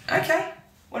like, okay,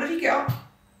 what have you got?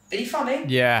 Are you funny?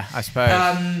 Yeah, I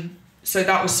suppose. So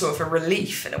that was sort of a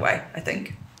relief in a way, I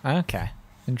think. Okay.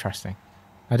 Interesting.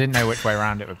 I didn't know which way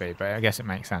around it would be, but I guess it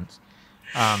makes sense.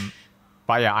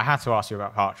 But yeah, I had to ask you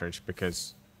about Partridge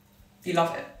because you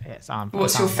love it. Yes,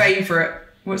 What's your favourite?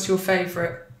 What's your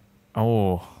favourite?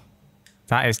 Oh,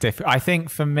 that is difficult. I think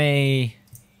for me,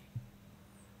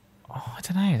 I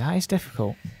don't know. That is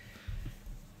difficult.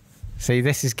 See,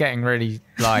 this is getting really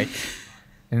like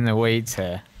in the weeds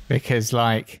here because,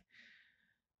 like,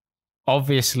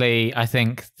 obviously, I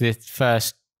think the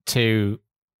first 2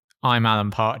 I'm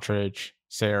Alan Partridge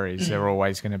series are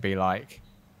always going to be like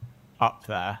up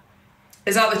there.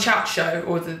 Is that the chat show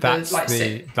or the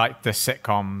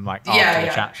sitcom like after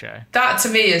the chat show? That to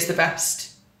me is the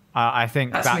best. I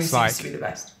think that's like seems to be the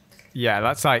best.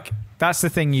 Yeah, that's the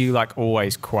thing you like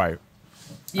always quote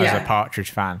as a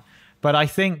Partridge fan. But I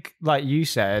think, like you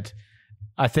said,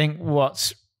 I think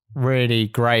what's really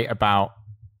great about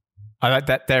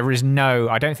that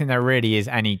I don't think there really is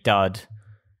any dud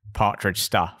Partridge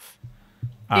stuff.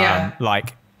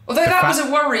 Like. Although that was a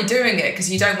worry doing it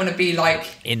because you don't want to be like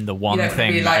in the one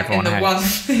thing that everyone hates. One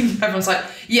thing everyone's like,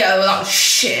 yeah, well, that was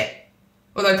shit.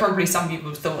 Although probably some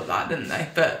people thought that, didn't they?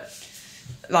 But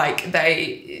like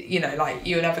they, like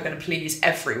you're never going to please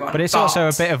everyone. But it's also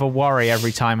a bit of a worry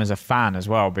every time as a fan as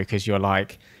well because you're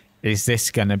like, is this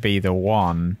going to be the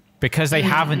one? Because they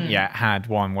haven't yet had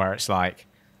one where it's like,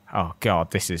 oh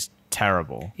God, this is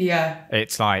terrible. Yeah.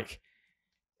 It's like,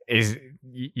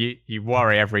 you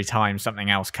worry every time something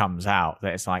else comes out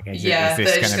that it's like, is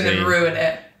this just going to ruin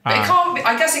it? But it can't be.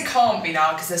 I guess it can't be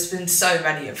now because there's been so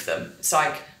many of them. It's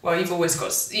like, well, you've always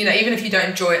got, even if you don't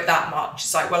enjoy it that much,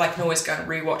 it's like, well, I can always go and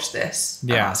rewatch this.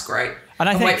 Yeah, that's great. And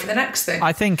I think, wait for the next thing.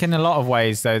 I think in a lot of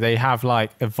ways though, they have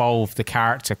like evolved the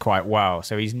character quite well.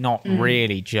 So he's not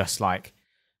really just like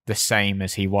the same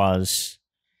as he was,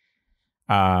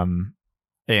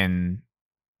 in.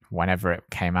 Whenever it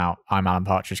came out, I'm Alan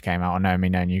Partridge came out, or Know Me,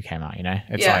 Know You came out,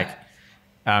 it's like,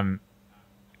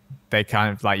 they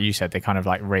kind of, like you said, they kind of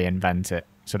like reinvent it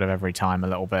sort of every time a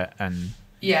little bit. And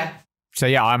yeah. So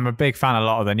yeah, I'm a big fan of a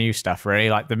lot of the new stuff, really,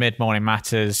 like the Mid-Morning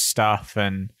Matters stuff.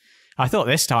 And I thought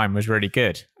this time was really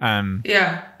good.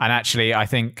 Yeah. And actually, I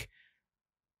think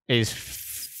is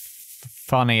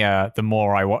funnier the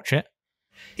more I watch it.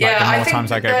 Yeah, the more I think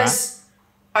times I go back.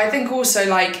 I think also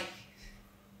like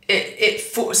it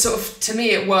sort of, to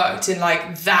me, it worked in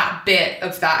like that bit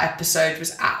of that episode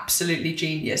was absolutely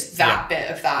genius. That bit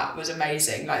of that was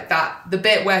amazing. Like the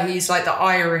bit where he's like the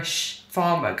Irish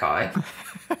farmer guy.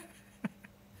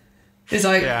 It's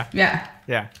like, yeah.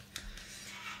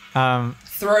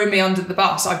 Throw me under the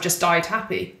bus. I've just died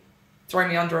happy. Throw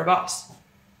me under a bus.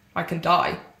 I can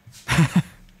die.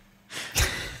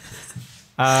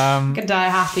 I can die a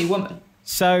happy woman.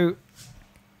 So,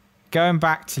 going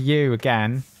back to you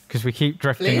again, because we keep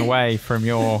drifting away from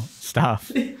your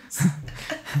stuff.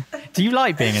 Do you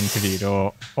like being interviewed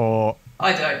or?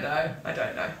 I don't know.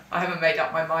 I haven't made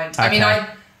up my mind. Okay. I mean,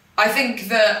 I think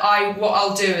that what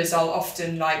I'll do is I'll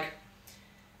often like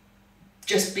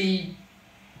just be,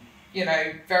 you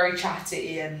know, very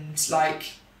chatty and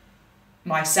like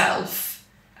myself,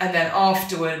 and then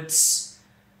afterwards,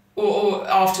 or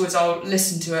afterwards I'll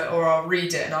listen to it or I'll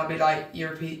read it and I'll be like,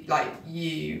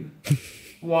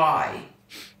 why?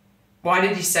 Why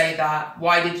did you say that?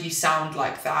 Why did you sound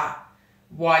like that?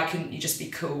 Why couldn't you just be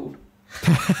cool?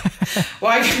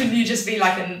 Why couldn't you just be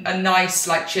like a nice,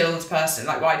 like chilled person?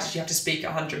 Like, why did you have to speak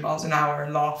at 100 miles an hour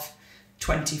and laugh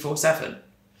 24/7?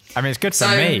 I mean, it's good for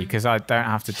me because I don't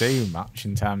have to do much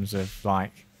in terms of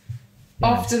like.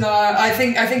 Often, I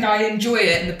think I enjoy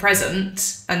it in the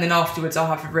present, and then afterwards I'll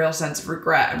have a real sense of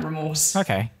regret and remorse.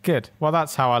 Okay, good. Well,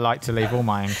 that's how I like to leave all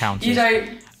my encounters. You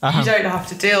don't have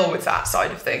to deal with that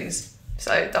side of things,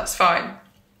 so that's fine.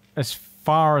 As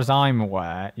far as I'm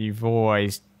aware, you've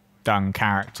always done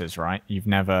characters, right? You've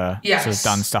never sort of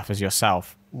done stuff as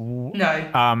yourself.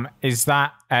 No. Is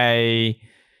that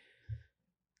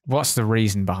what's the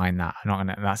reason behind that? I'm not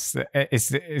gonna.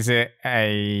 Is it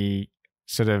a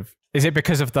sort of? Is it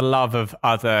because of the love of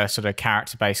other sort of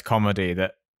character-based comedy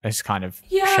that has kind of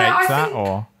shaped that,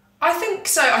 or? I think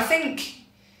so. I think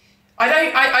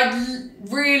I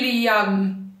really I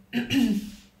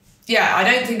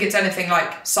don't think it's anything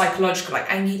like psychological.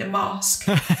 Like I need a mask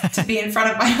to be in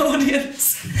front of my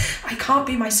audience. I can't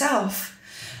be myself.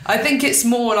 I think it's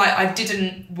more like I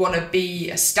didn't want to be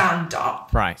a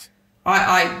stand-up. Right.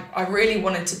 I really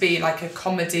wanted to be like a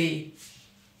comedy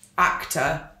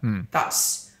actor.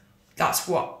 That's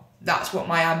what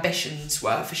my ambitions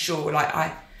were, for sure. Like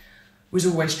I was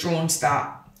always drawn to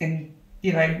that in,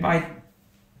 you know, my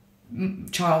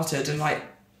childhood and like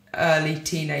early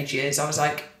teenage years. I was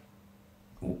like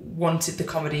wanted the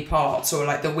comedy parts or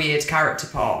like the weird character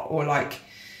part or like,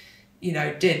 you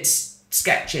know, did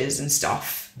sketches and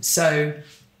stuff. So,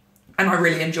 and I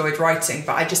really enjoyed writing,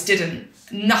 but I just didn't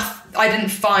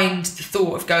find the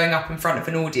thought of going up in front of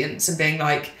an audience and being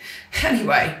like,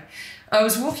 anyway, I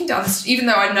was walking down, even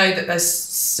though I know that there's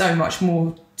so much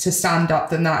more to stand up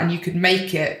than that, and you could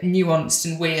make it nuanced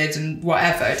and weird and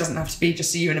whatever. It doesn't have to be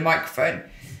just you and a microphone.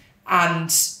 And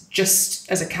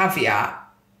just as a caveat,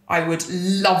 I would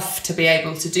love to be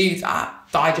able to do that,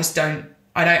 but I don't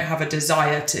have a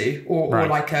desire to, I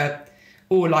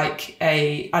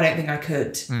don't think I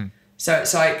could. So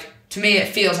it's like, to me, it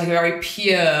feels like a very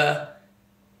pure,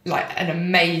 like an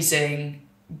amazing,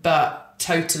 but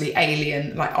totally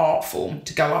alien like art form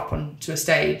to go up onto a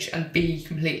stage and be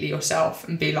completely yourself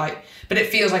and be like, but it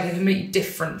feels like a completely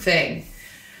different thing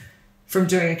from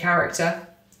doing a character.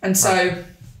 And so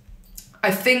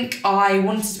I think I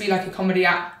wanted to be like a comedy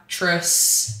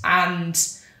actress and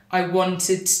I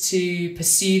wanted to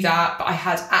pursue that, but I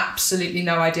had absolutely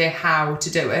no idea how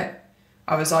to do it.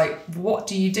 I was like, what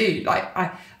do you do? Like,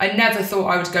 I never thought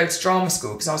I would go to drama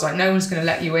school because I was like, no one's going to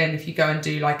let you in if you go and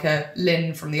do like a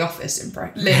Lynn from The Office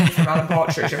Lynn from Alan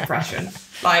Partridge impression.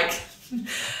 Like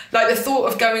the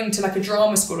thought of going to like a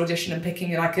drama school audition and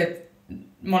picking like a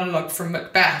monologue from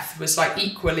Macbeth was like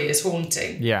equally as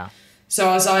haunting. Yeah. So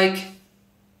I was like...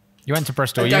 You went to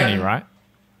Bristol Uni, right?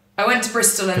 I went to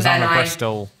Bristol and then I'm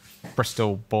a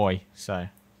Bristol boy, so...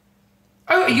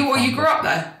 Oh, you grew up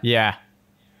there? Yeah.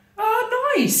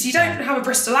 Oh, nice. You don't have a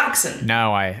Bristol accent.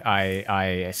 No,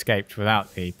 I escaped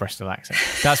without the Bristol accent.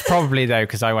 That's probably though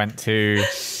because I went to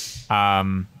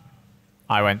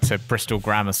Bristol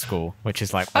Grammar School, which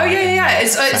is like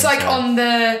It's like on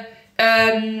the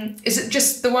is it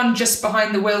just the one just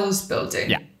behind the Wills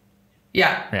building?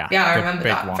 Yeah. I remember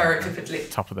that one, very vividly.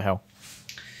 Top of the hill.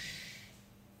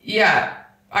 Yeah,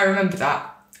 I remember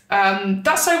that.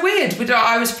 That's so weird.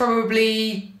 I was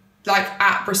probably like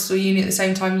at Bristol Uni at the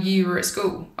same time you were at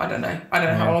school? I don't know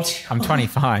how old you are. I'm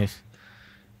 25.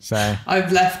 So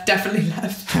I've definitely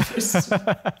left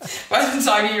by the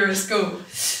time you were at school.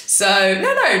 So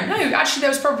no. Actually, there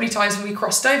was probably times when we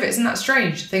crossed over. Isn't that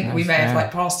strange? I think we may have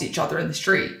like passed each other in the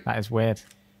street. That is weird.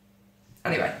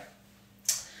 Anyway,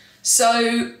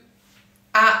 so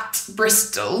at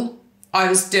Bristol, I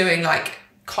was doing like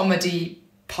comedy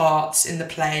parts in the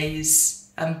plays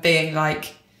and being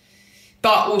like,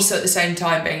 but also at the same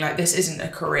time being like, this isn't a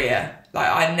career. Like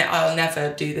I'll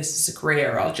never do this as a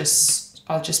career. I'll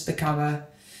just become a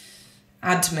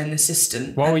admin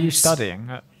assistant. What were you studying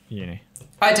at uni?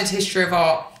 I did history of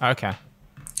art. Okay.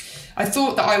 I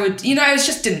thought that I would, I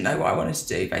just didn't know what I wanted to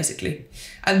do, basically.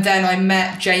 And then I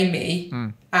met Jamie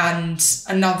and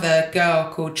another girl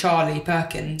called Charlie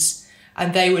Perkins,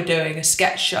 and they were doing a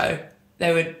sketch show.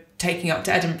 They were taking up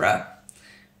to Edinburgh.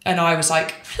 And I was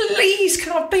like, please,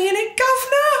 can I be in it,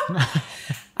 governor?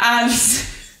 And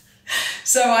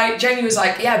so Jamie was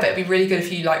like, yeah, but it'd be really good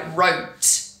if you like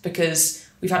wrote, because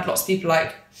we've had lots of people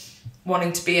like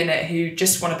wanting to be in it who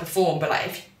just want to perform, but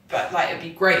it'd be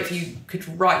great if you could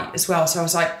write as well. So I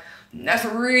was like, never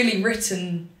really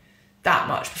written that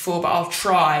much before, but I'll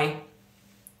try.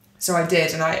 So I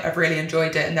did, and I really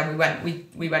enjoyed it. And then we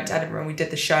went to Edinburgh and we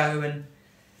did the show and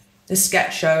the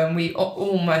sketch show, and we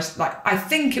almost I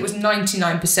think it was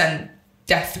 99%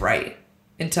 death rate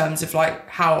in terms of like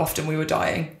how often we were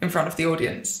dying in front of the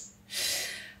audience.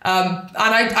 And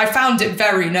I found it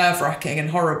very nerve-wracking and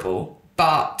horrible,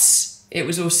 but it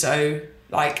was also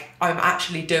like, I'm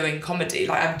actually doing comedy.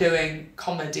 Like I'm doing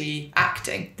comedy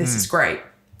acting. This is great.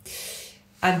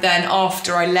 And then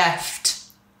after I left,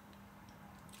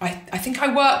 I think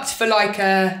I worked for like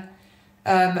a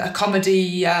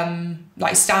comedy,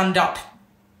 like stand-up.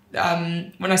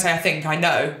 When I say I think, I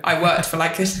know. I worked for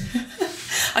like a...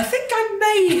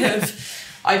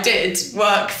 I did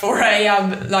work for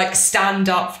a like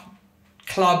stand-up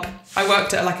club. I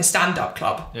worked at like a stand-up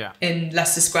club in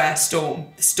Leicester Square,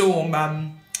 Storm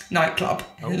nightclub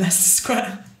in Leicester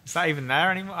Square. Is that even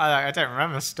there anymore? I don't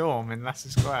remember Storm in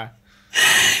Leicester Square.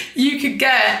 You could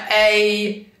get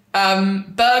a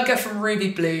burger from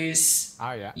Ruby Blues.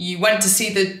 Oh yeah. You went to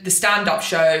see the stand-up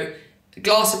show, a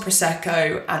glass of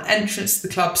Prosecco, and entrance to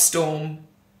the club Storm.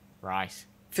 Right.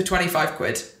 For 25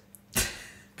 quid.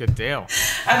 Good deal.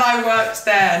 And I worked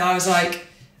there, and I was like,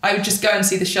 I would just go and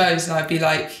see the shows, and I'd be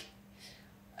like,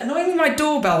 annoyingly my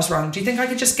doorbell's rung. Do you think I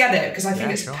could just get it? Because I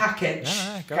think it's a package.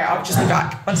 Yeah, go okay, I'll just be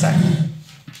back. 1 sec.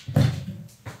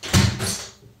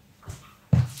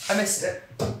 I missed it.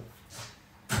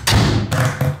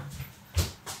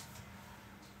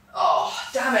 Oh,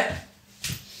 damn it.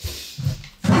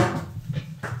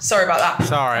 Sorry about that.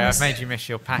 Sorry, I've made you miss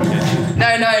your package.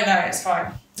 No, it's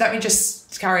fine. Let me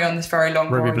just carry on this very long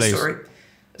boring story. I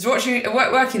was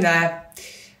working there.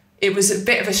 It was a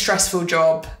bit of a stressful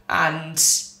job, and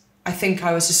I think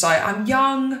I was just like, I'm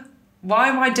young. Why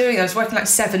am I doing it? I was working like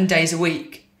 7 days a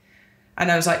week,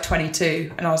 and I was like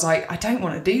 22, and I was like, I don't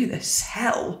want to do this.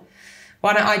 Hell,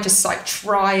 why don't I just like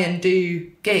try and do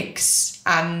gigs,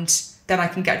 and then I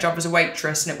can get a job as a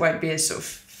waitress, and it won't be as sort of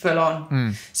full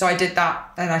on. So I did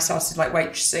that, and I started like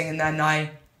waitressing, and then I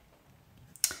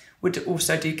would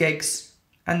also do gigs,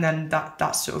 and then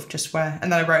that's sort of just where,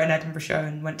 and then I wrote an Edinburgh show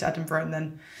and went to Edinburgh, and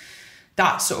then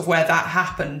that's sort of where that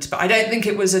happened. But I don't think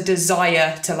it was a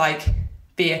desire to like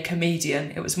be a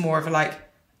comedian. It was more of a like,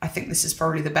 I think this is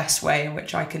probably the best way in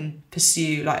which I can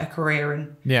pursue like a career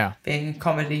in being a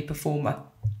comedy performer,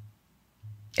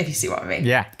 if you see what I mean.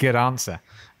 Yeah, good answer.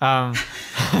 Good,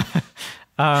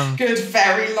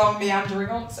 very long meandering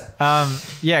answer.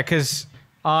 Yeah, because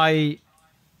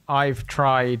I've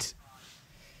tried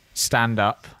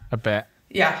stand-up a bit.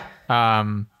 Yeah.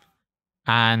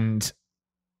 And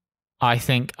I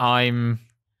think I'm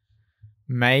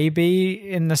maybe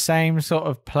in the same sort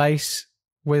of place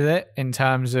with it in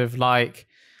terms of like,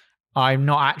 I'm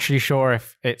not actually sure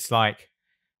if it's like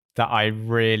that I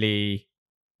really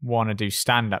want to do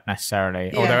stand-up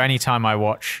necessarily. Although anytime I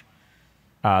watch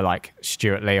like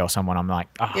Stuart Lee or someone, I'm like,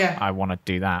 I want to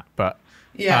do that. But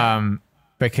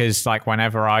because like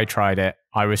whenever I tried it,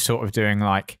 I was sort of doing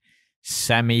like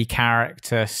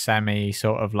semi-character,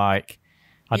 sort of like,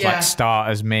 I'd like start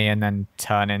as me and then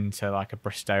turn into like a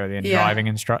Bristolian driving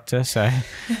instructor. So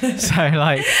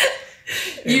like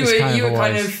you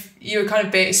were kind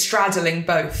of being straddling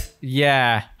both.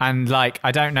 Yeah, and like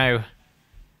I don't know.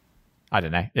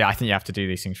 Yeah, I think you have to do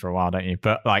these things for a while, don't you?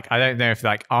 But like I don't know if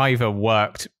like either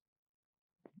worked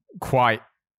quite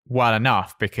well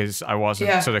enough because I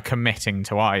wasn't sort of committing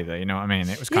to either. You know what I mean?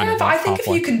 It was kind of but like I think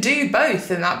halfway. if you can do both,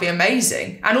 then that'd be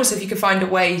amazing. And also if you could find a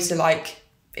way to like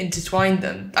intertwine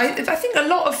them. I think a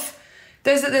lot of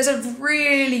there's a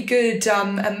really good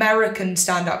American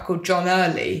stand-up called John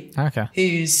Early. Okay.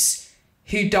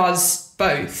 Who does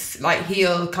both. Like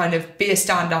he'll kind of be a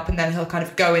stand-up and then he'll kind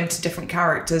of go into different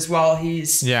characters while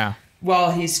he's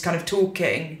kind of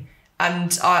talking.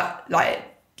 And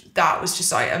that was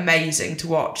just like amazing to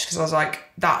watch because I was like,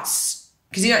 because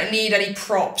you don't need any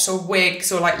props or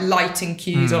wigs or like lighting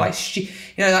cues or like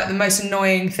like the most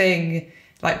annoying thing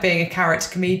like being a character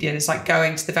comedian is like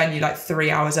going to the venue like 3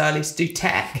 hours early to do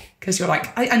tech because you're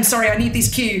like, I'm sorry, I need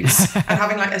these cues and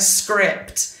having like a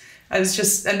script. And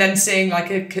then seeing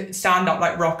like a stand-up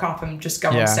like rock up and just go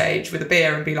on stage with a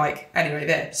beer and be like, anyway,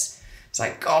 this. It's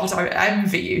like, God, I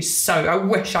envy you so. I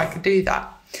wish I could do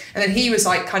that. And then he was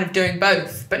like kind of doing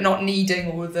both, but not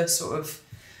needing all of the sort of...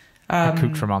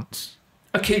 accoutrements,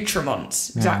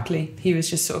 exactly. He was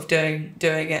just sort of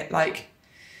doing it like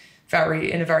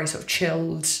in a very sort of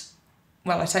chilled,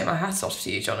 well, I take my hat off to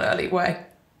you, John Early way.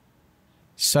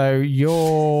 So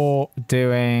you're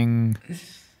doing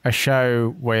a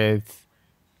show with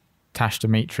Natasia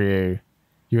Demetriou.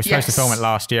 You were supposed to film it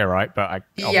last year, right? But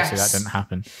obviously that didn't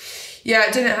happen. Yeah,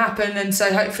 it didn't happen. And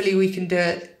so hopefully we can do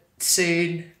it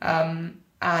soon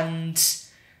and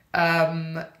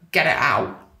get it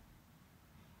out.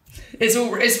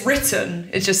 It's written.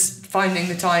 It's just finding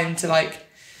the time to like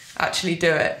actually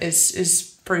do it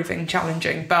is proving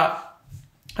challenging, but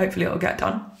hopefully it'll get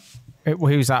done.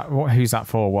 Who's that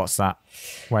for? What's that?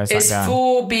 Where's that going? It's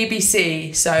for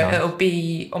BBC, so it'll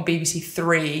be on BBC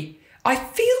Three. I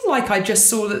feel like I just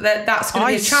saw that's going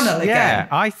to be a channel again. Yeah,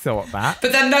 I thought that.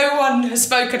 But then no one has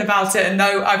spoken about it, and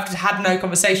I've had no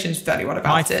conversations with anyone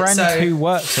about it. My friend who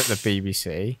works at the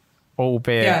BBC,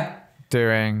 albeit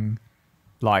doing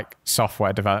like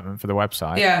software development for the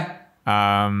website,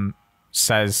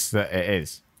 says that it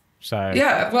is. So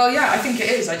I think it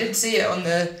is. I did see it on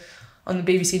the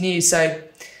BBC News, so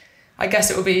I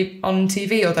guess it will be on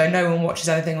TV, although no one watches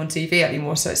anything on TV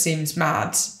anymore, so it seems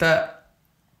mad. But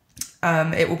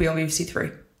it will be on BBC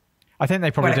Three. I think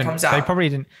they probably didn't. They probably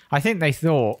didn't. I think they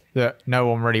thought that no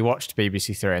one really watched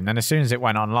BBC Three, and then as soon as it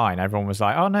went online, everyone was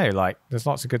like, "Oh no, like there's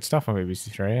lots of good stuff on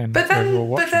BBC Three." And but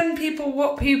then people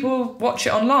watch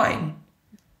it online.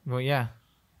 Well, yeah.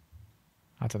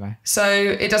 I don't know. So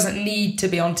it doesn't need to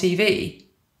be on TV,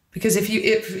 because if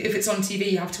it's on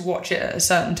TV, you have to watch it at a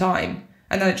certain time,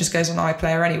 and then it just goes on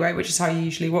iPlayer anyway, which is how you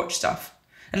usually watch stuff,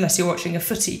 unless you're watching a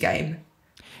footy game.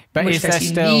 But is there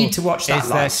still, need to watch that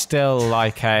there still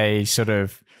like a sort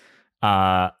of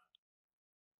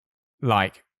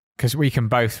like, because we can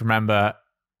both remember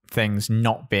things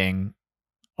not being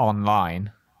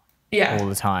online all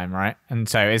the time, right? And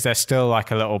so is there still like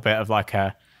a little bit of like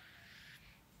a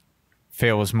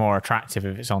feels more attractive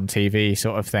if it's on TV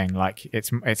sort of thing? Like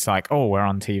it's like, oh, we're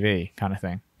on TV kind of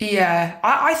thing. Yeah,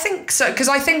 I think so, because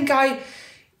I think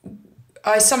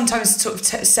I sometimes sort of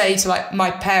say to like my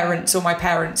parents or my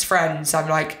parents' friends, they're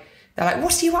like,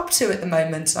 what are you up to at the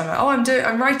moment? And I'm like,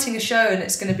 I'm writing a show and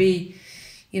it's going to be,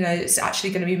 it's actually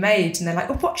going to be made. And they're like,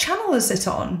 well, what channel is it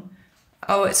on?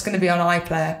 Oh, it's going to be on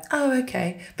iPlayer. Oh,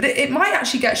 okay. But it might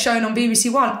actually get shown on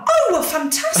BBC One. Oh, well,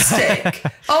 fantastic.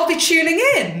 I'll be tuning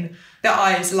in. Their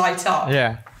eyes light up.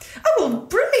 Yeah. Oh, well,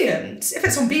 brilliant. If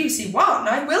it's on BBC One,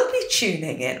 I will be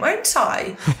tuning in, won't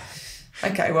I?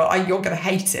 Okay, well, you're going to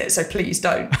hate it, so please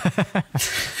don't.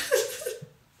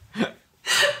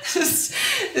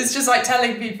 It's just like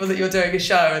telling people that you're doing a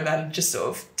show and then just sort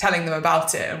of telling them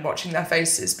about it and watching their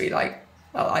faces be like,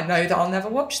 well, I know that I'll never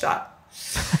watch that.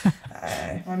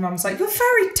 My mum's like, you're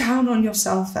very down on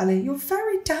yourself, Ellie. You're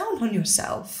very down on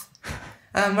yourself.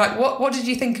 Like, what did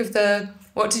you think of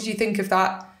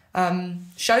that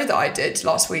show that I did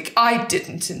last week? I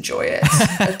didn't enjoy it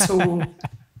at all.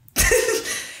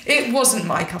 It wasn't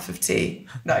my cup of tea.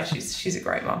 No, she's a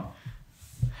great mum.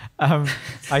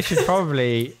 I should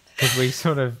probably, because we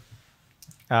sort of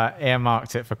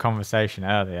earmarked it for conversation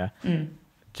earlier.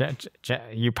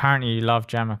 You apparently love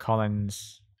Gemma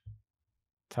Collins'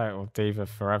 Total Diva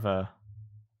Forever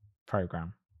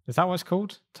program. Is that what it's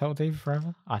called? Total Diva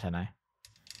Forever? I don't know.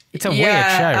 It's a weird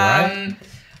show, right?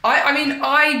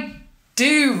 I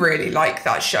do really like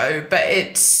that show, but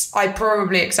I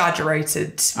probably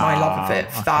exaggerated my love of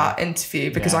it for that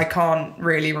interview, because I can't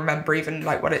really remember even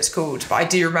like what it's called, but I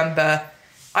do remember.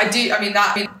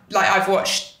 I've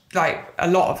watched like a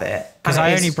lot of it, because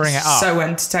I only bring it up. So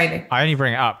entertaining. I only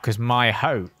bring it up because my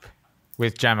hope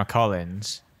with Gemma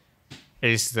Collins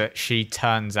is that she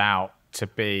turns out to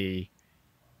be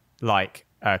like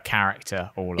a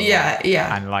character all along.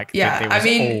 Yeah. And like yeah. it was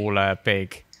all a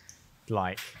big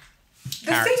like.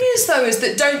 The thing is, though, is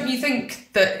that don't you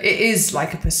think that it is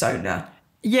like a persona?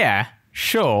 Yeah,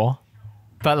 sure,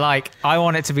 but like I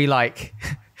want it to be like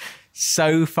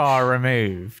so far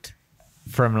removed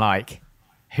from like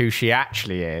who she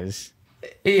actually is.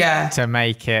 Yeah. To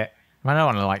make it. I don't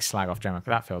want to like slag off Gemma, because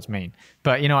that feels mean.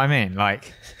 But you know what I mean?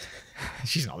 Like,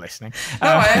 she's not listening. No,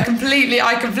 I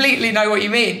completely know what you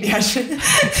mean. Yeah,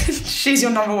 she's your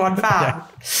number one fan.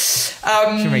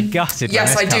 Yeah. She'll be gutted.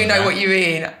 Yes, I do know what you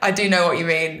mean. I do know what you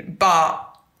mean,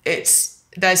 but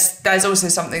there's also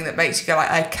something that makes you go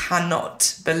like, I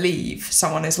cannot believe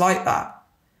someone is like that.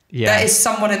 Yeah. There is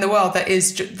someone in the world that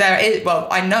is. Well,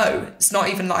 I know it's not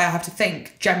even like I have to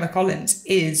think. Gemma Collins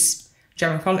is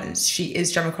Gemma Collins. She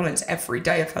is Gemma Collins every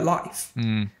day of her life.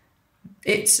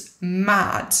 It's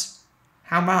mad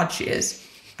how mad she is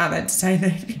and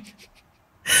entertaining.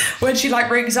 When she like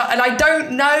rings up, and I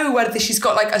don't know whether she's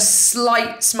got like a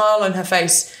slight smile on her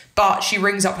face, but she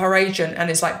rings up her agent and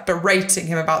is like berating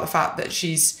him about the fact that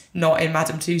she's not in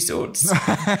Madame Tussauds.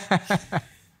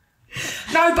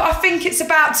 No, but I think it's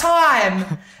about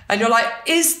time. And you're like,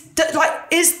 is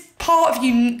part of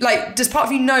you, like, does part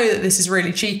of you know that this is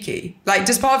really cheeky? Like,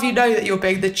 does part of you know that you're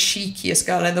being the cheekiest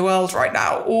girl in the world right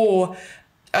now? Or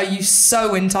are you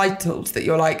so entitled that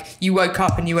you're like, you woke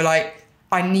up and you were like,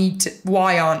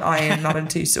 why aren't I in Madame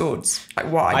Tussauds? Like,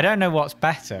 why? I don't know what's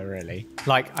better, really.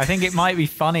 Like, I think it might be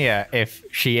funnier if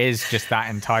she is just that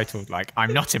entitled, like,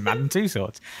 I'm not in Madame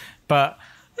Tussauds. But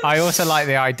I also like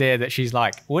the idea that she's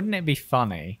like, wouldn't it be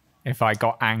funny if I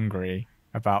got angry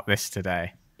about this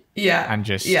today? Yeah. And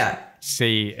just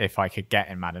see if I could get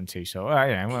in Madame Tussauds.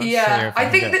 I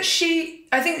think that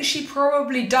she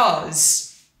probably does.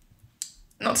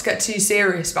 Not to get too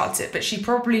serious about it, but she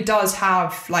probably does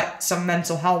have like some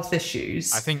mental health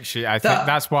issues. I think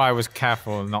that's why I was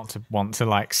careful not to want to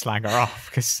like slag her off,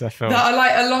 because I feel that are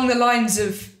like along the lines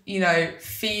of, you know,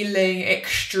 feeling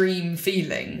extreme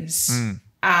feelings.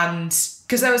 And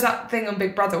because there was that thing on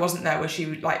Big Brother, wasn't there, where she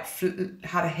like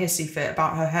had a hissy fit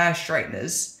about her hair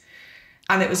straighteners,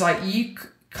 and it was like, you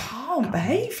can't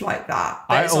behave like that.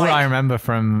 I remember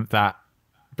from that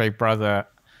Big Brother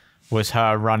was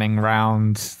her running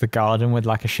around the garden with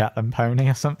like a Shetland pony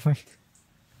or something.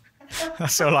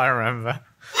 That's all I remember.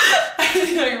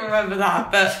 I don't remember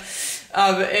that, but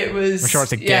it was. I'm sure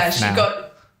it's a gift now.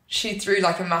 She threw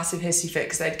like a massive hissy fit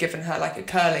because they'd given her like a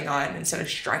curling iron instead of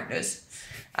straighteners,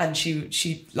 and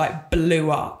she like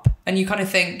blew up. And you kind of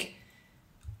think,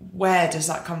 where does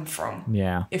that come from?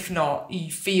 Yeah. If not, you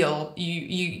feel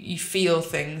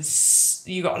things.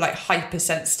 You got like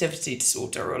hypersensitivity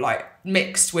disorder, or like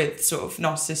mixed with sort of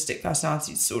narcissistic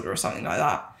personality disorder or something like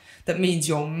that. That means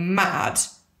you're mad,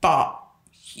 but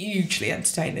hugely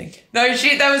entertaining. No,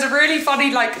 there was a really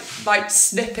funny like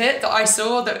snippet that I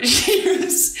saw that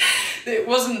it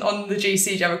wasn't on the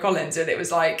GC Gemma Collins, and it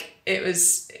was like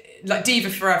Diva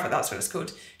Forever, that's what it's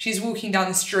called. She's walking down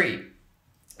the street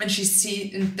and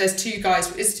and there's two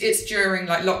guys. It's during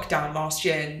like lockdown last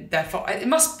year, and it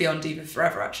must be on Diva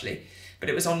Forever actually, but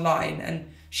it was online.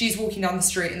 And she's walking down the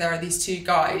street, and there are these two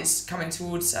guys coming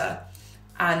towards her,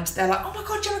 and they're like, "Oh my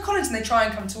God, Gemma Collins!" And they try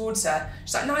and come towards her.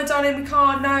 She's like, "No, darling, we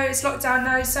can't. No, it's lockdown.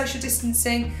 No, social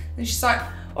distancing." And she's like,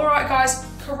 "All right, guys,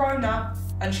 Corona,"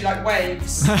 and she like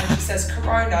waves and she says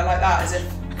Corona like that, as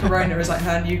if Corona is like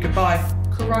her new goodbye.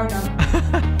 Corona,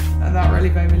 and that really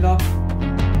made me laugh.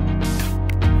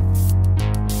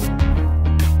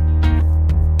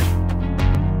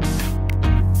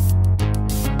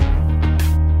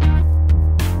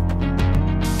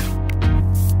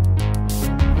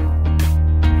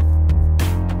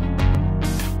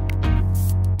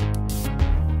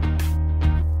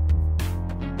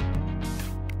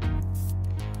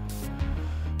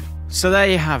 So there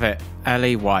you have it,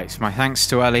 Ellie White. My thanks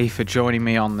to Ellie for joining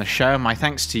me on the show. My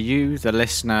thanks to you, the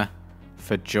listener,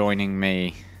 for joining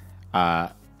me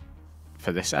for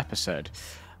this episode.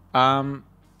 I'm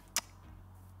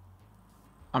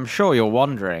sure you're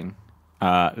wondering,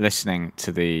 listening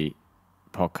to the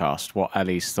podcast, what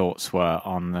Ellie's thoughts were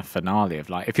on the finale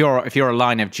of If you're a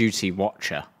Line of Duty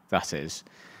watcher, that is,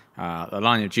 the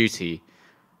Line of Duty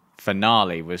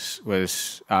finale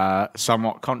was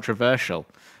somewhat controversial.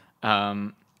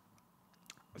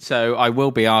 So I will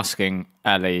be asking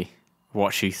Ellie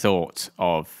what she thought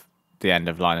of the end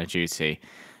of Line of Duty,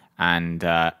 and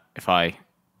if I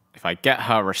get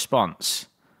her response,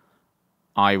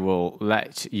 I will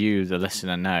let you, the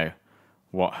listener, know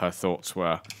what her thoughts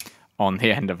were on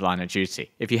the end of Line of Duty.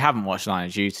 If you haven't watched Line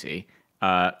of Duty,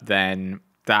 then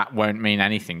that won't mean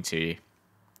anything to you.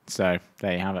 So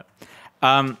there you have it.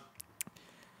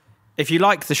 If you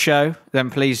like the show, then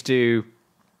please do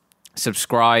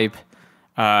subscribe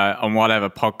on whatever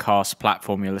podcast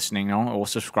platform you're listening on, or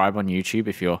subscribe on YouTube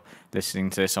if you're listening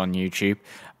to this on YouTube.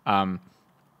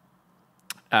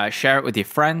 Share it with your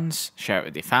friends, share it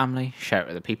with your family, share it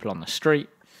with the people on the street.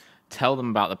 Tell them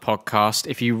about the podcast.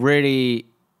 If you really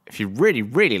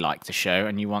like the show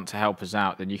and you want to help us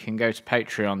out, then you can go to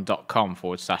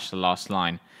patreon.com/The Last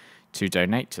Line to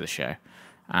donate to the show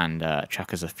and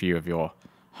chuck us a few of your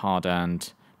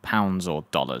hard-earned pounds or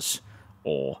dollars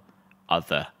or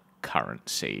other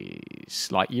currencies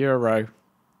like euro.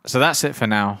 So that's it for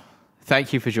now.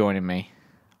 Thank you for joining me.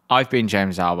 I've been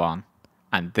James Albarn,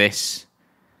 and this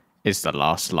is The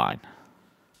Last Line.